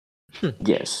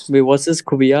 Yes, Wait, what's this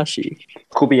Kobayashi?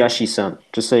 Kobayashi-san.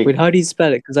 Just say Wait, how do you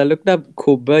spell it? Because I looked up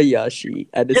Kobayashi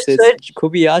and it Just says search-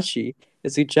 Kobayashi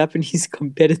is a Japanese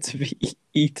competitive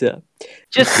eater.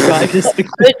 Just Described as the,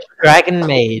 search Dragon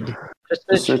Maid. Just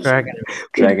Just search search- Dragon.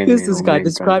 dragon. Who's Maid this or guy Maiden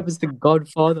described as the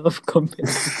godfather of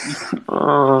competitive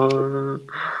eating?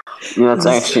 Yeah, that's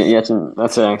actually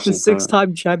The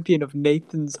six-time champion of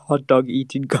Nathan's hot dog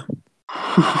eating gun.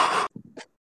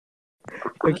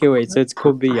 Okay, wait, so it's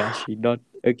Kobayashi, not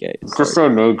okay. Just say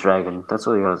Maid Dragon. That's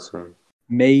all you gotta say.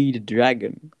 Maid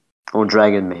Dragon. Or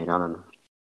Dragon Maid. I don't know.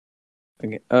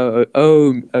 Okay.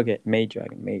 Okay. Maid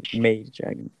Dragon. Maid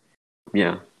Dragon.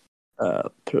 Yeah.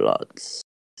 Plots.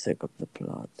 Let's look up the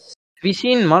plots. Have you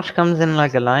seen March Comes In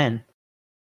Like a Lion?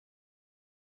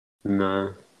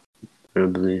 No, I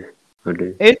don't believe I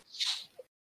do.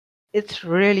 It's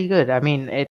really good. I mean,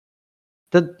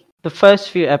 the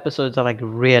first few episodes are like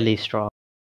really strong.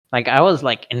 Like I was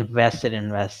like invested.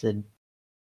 The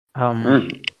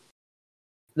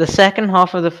second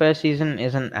half of the first season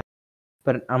isn't,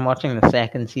 but I'm watching the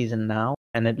second season now,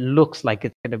 and it looks like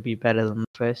it's gonna be better than the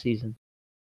first season.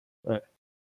 But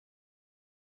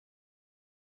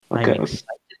Okay. I'm excited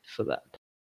for that.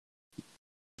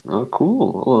 Oh,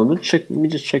 cool. Oh, let me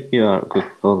just check you out quick.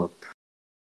 Hold up.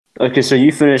 Okay, so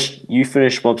you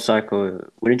finished Mob Psycho.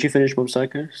 When did you finish Mob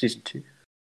Psycho? Season 2?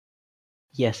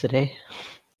 Yesterday,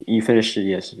 You finished it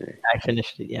yesterday. I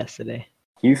finished it yesterday.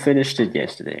 You finished it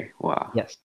yesterday. Wow.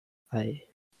 Yes,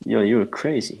 Yo, you were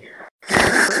crazy.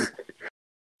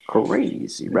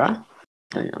 Crazy, bruh.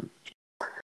 Damn.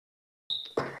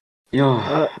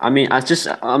 Yo, I mean,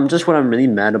 what I'm really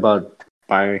mad about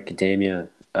Fire Academia.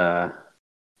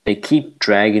 They keep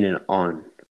dragging it on.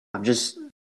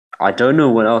 I don't know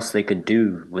what else they could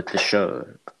do with the show.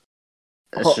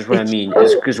 That's just what I mean.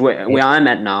 Because where I'm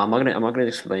at now, I'm not gonna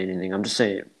explain anything. I'm just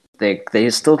saying they're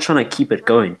still trying to keep it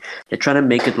going. They're trying to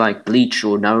make it like Bleach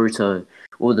or Naruto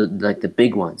or the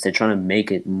big ones. They're trying to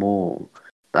make it more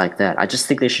like that. I just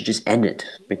think they should just end it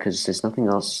because there's nothing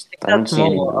else. I don't that's see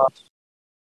anything more else.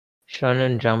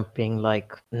 Shonen Jump being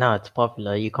like, no, it's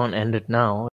popular. You can't end it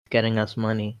now. It's getting us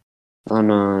money. Oh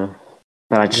no,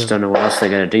 but I just don't know what else they're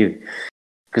gonna do.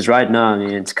 Because right now, I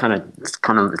mean, it's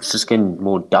just getting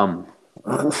more dumb.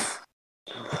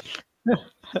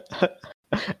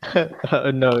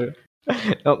 Oh no,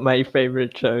 not my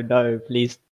favorite show. No,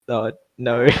 please not.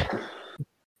 No.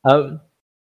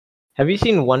 Have you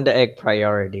seen Wonder Egg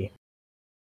Priority?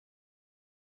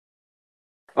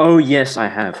 Oh yes, I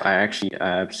have. I have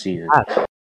seen it. I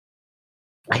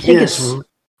think Yes. it's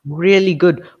really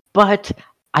good, but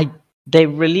they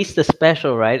released a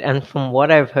special, right? And from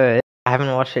what I've heard, I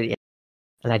haven't watched it yet,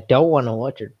 and I don't want to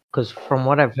watch it because from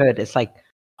what I've heard, it's like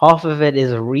half of it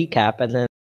is a recap, and then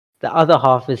the other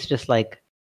half is just like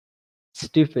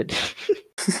stupid.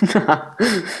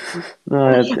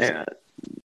 No,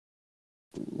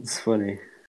 it's funny.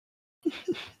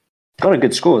 Got a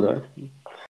good score though.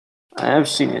 I have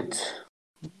seen it.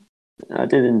 I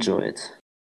did enjoy it.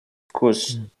 Of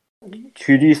course,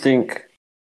 who do you think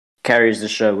carries the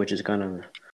show? Which is kind of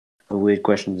a weird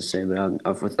question to say, but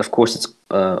of course it's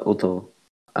Otto.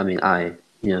 I mean,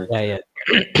 you know. Yeah.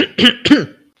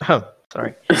 Oh,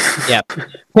 sorry. Yeah.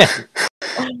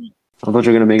 I thought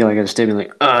you were gonna make like a statement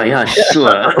like, "Oh yeah,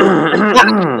 sure."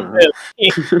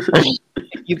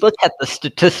 You look at the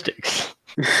statistics.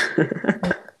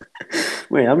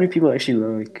 Wait, how many people actually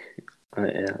like?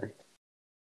 Yeah,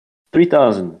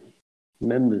 3,000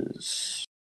 members.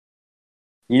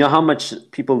 You know how much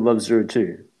people love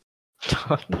 02?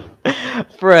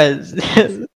 Friends.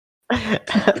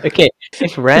 Okay,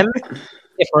 if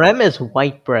Rem is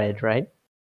white bread, right?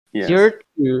 Yes.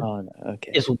 02 Oh no.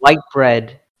 Okay. is white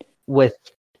bread with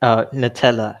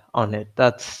Nutella on it.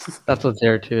 That's what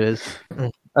 02 is.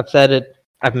 I've said it.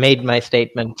 I've made my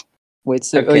statement. Wait.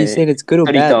 So are Okay, you saying it's good or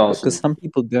bad? 30,000. Because some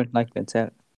people don't like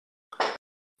Nutella.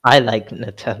 I like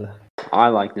Nutella. I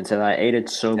like Nutella. I ate it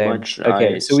so Same. much.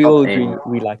 Okay. I So we all stopped agree eating it.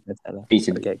 we like Nutella.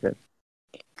 Eating it. Okay. Good.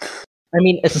 I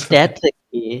mean,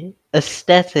 aesthetically.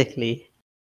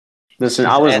 Listen,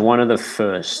 I was one of the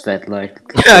first that like.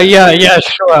 Yeah,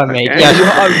 sure, mate. Yeah,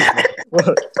 sure.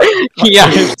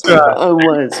 Yeah, sure. I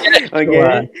was.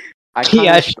 Okay. I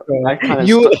Yeah, kinda, sure. I kind of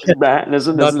You- stopped that.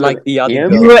 Listen, Not like the other hear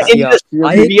girls. You were me? in Yeah, the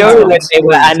I studio hate when they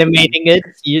were that. animating it.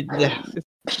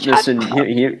 Listen,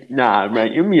 nah,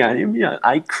 man, hear me out.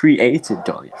 I created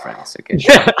Dolly Franks, okay?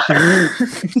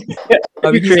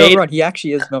 I mean, he's not create- wrong. He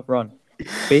actually is not wrong.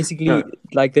 Basically, No.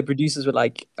 like the producers were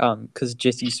like, because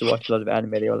Jesse used to watch a lot of anime.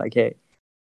 They were like, "Hey,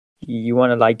 you want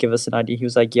to like give us an idea?" He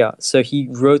was like, "Yeah." So he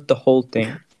wrote the whole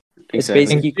thing. It's Exactly.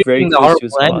 basically very Including the close to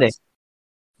his horrible ending. plots.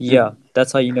 Yeah,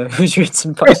 that's how you know who's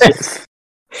written by Jesse.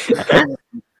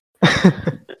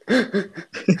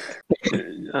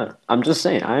 I'm just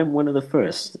saying, I am one of the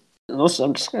first. And also,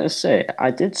 I'm just gonna say,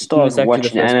 I did was start actually the watching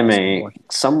first person to anime watch.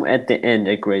 some at the end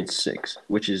at grade 6,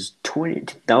 which is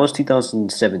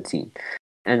 2017,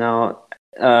 and now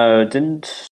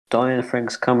didn't Diane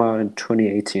Franks come out in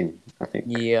 2018? I think.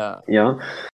 Yeah. Yeah.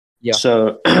 Yeah.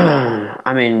 So,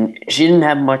 I mean, she didn't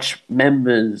have much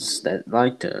members that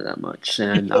liked her that much,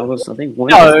 and I think,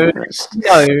 one of the first.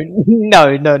 No. Yeah,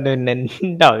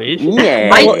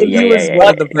 Well, he yeah, was yeah, one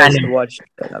of the yeah. first to watch it.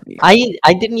 I mean,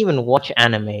 I didn't even watch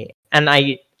anime, and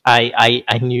I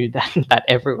knew that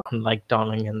everyone liked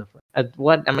Darling in the Franxx.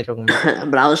 What am I talking about?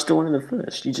 but I was still one of the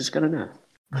first. You just gotta know.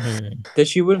 did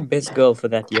she win Best Girl for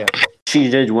that year? She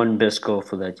did one best goal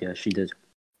for that year. She did.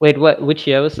 Wait, what? Which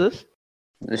year was this?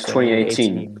 It's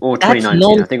 2018 2018. or That's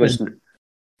 2019. I think it was.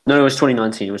 No, it was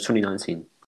 2019. It was 2019.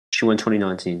 She won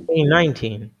 2019.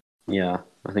 2019. Yeah,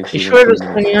 I think You she. sure it was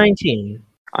 2019?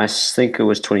 I think it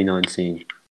was 2019.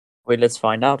 Wait, let's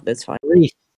find out. Let's find.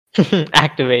 Reese,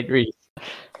 activate Reese.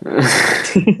 I'm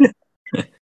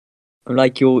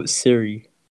like your Siri.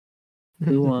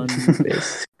 Who won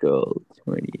Best Girl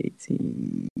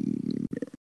 2018?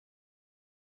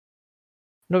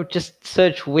 No, just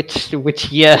search which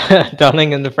year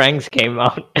Darling in the Franxx came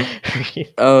out.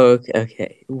 Oh,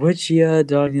 okay. Which year,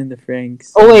 Darling in the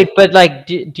Franxx? Oh wait, but like,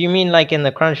 do you mean like in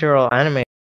the Crunchyroll anime?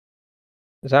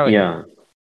 Is that what? Yeah.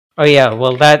 Oh yeah,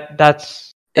 well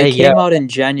that's It yeah. came out in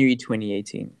January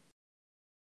 2018.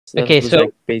 that Okay, was, so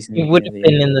like, basically It would near have the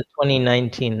been end. in the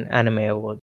 2019 Anime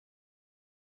Award.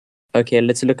 Okay,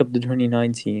 let's look up the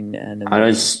 2019 anime. I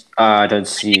don't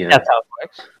see it. That's how it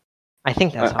works. I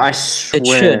think that's how. I It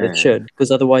swear. It should,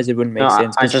 because otherwise it wouldn't make No,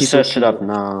 sense. I 'cause just people- searched it up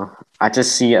now. I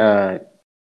just see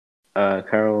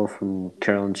Carol from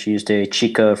Carol on Tuesday,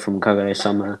 Chika from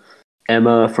Kagare-sama,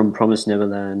 Emma from Promised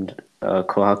Neverland,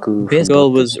 Kohaku. Best from Girl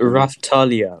Dr. was Stone.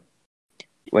 Raftalia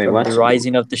Wait, from what? The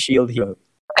Rising of the Shield Hero.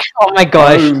 oh my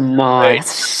gosh. Oh my!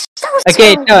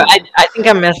 Okay, no, I think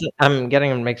I'm getting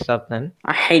them mixed up then.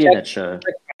 I hated that show.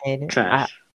 I hate it.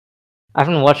 Trash. I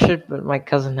haven't watched it, but my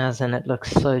cousin has, and it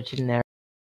looks so generic.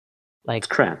 Like It's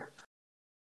crap.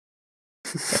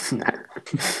 I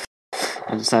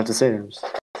just have to say, I'm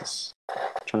just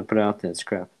trying to put it out there. It's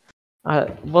crap.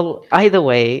 Well, either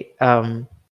way, 02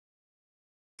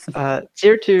 is not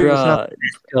the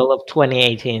best goal of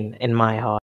 2018 in my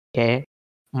heart. Okay,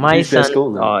 my Who's best son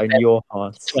goal then? In your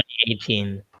heart.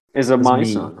 2018. Is it It's my me.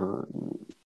 son? Huh?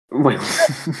 Wait.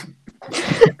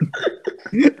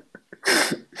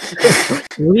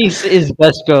 Reese is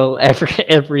best goal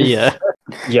every year.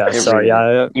 Yeah, Every sorry.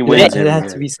 year. He It wins had every to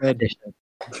year. be said.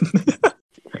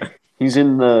 He's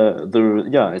in the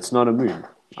yeah. It's not a moon.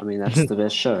 I mean, that's the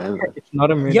best show ever. It's not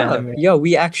a moon Yeah, anime. yeah,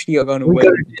 we actually are gonna We win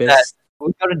gotta do best.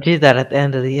 We gotta do that at the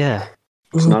end of the year.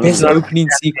 It's Ooh, not best a moon. opening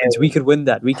sequence. We could win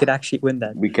that. We could actually win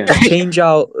that. We can. Change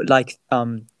our like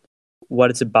what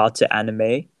it's about to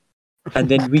anime, and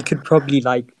then we could probably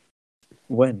like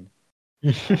win.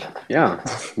 Yeah,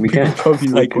 we We can. could probably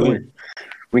We like can win.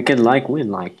 We can win,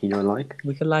 like, you know, like.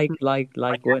 We could like win.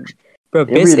 Bro,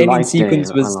 Every best ending like sequence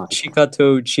day, I was like.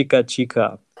 Chikato Chika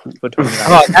Chika for 29.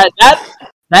 Oh,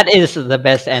 that is the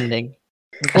best ending.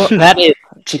 That is.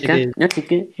 Chica, It yeah,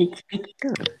 chica,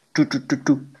 chica.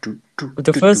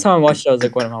 The first time I watched it, I was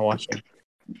like, what am I watching?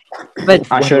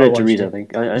 But I What showed do it to watch Rita, it? I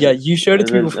think. I Yeah, you showed it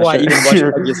to me before I even watched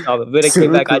it by yourself. When I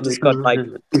came back, I just got like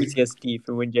PTSD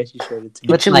from when Jesse showed it to me.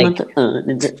 But like,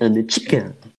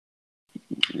 chicken.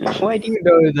 why do you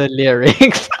know the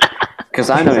lyrics? Because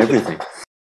I know everything.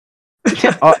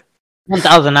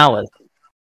 1,000 hours.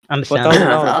 Understand? 1,000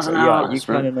 Yeah, hours. 1,000 Yeah, you hours,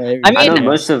 bro. kind of know everything. I I know mean,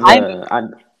 most of I'm- the.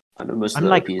 I know most of I'm the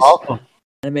like OPs. awful.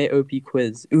 Anime OP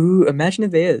quiz. Ooh, imagine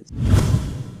if there is.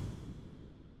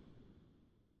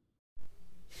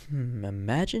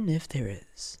 Imagine if there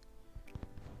is.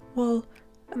 Well,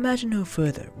 imagine no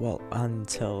further. Well,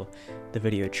 until the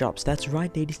video drops. That's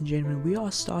right, ladies and gentlemen, we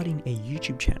are starting a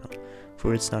YouTube channel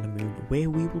for It's Not a Moon, where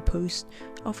we will post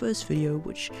our first video,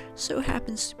 which so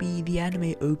happens to be the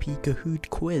Anime OP Kahoot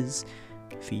quiz,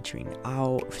 featuring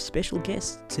our special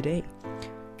guest today,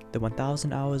 the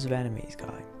 1000 Hours of Animes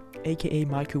guy, aka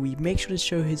Microwave. Make sure to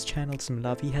show his channel some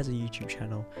love. He has a YouTube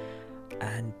channel.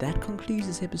 And that concludes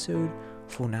this episode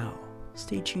for now.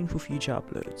 Stay tuned for future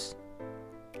uploads.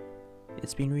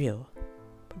 It's been real,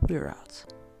 but we're out.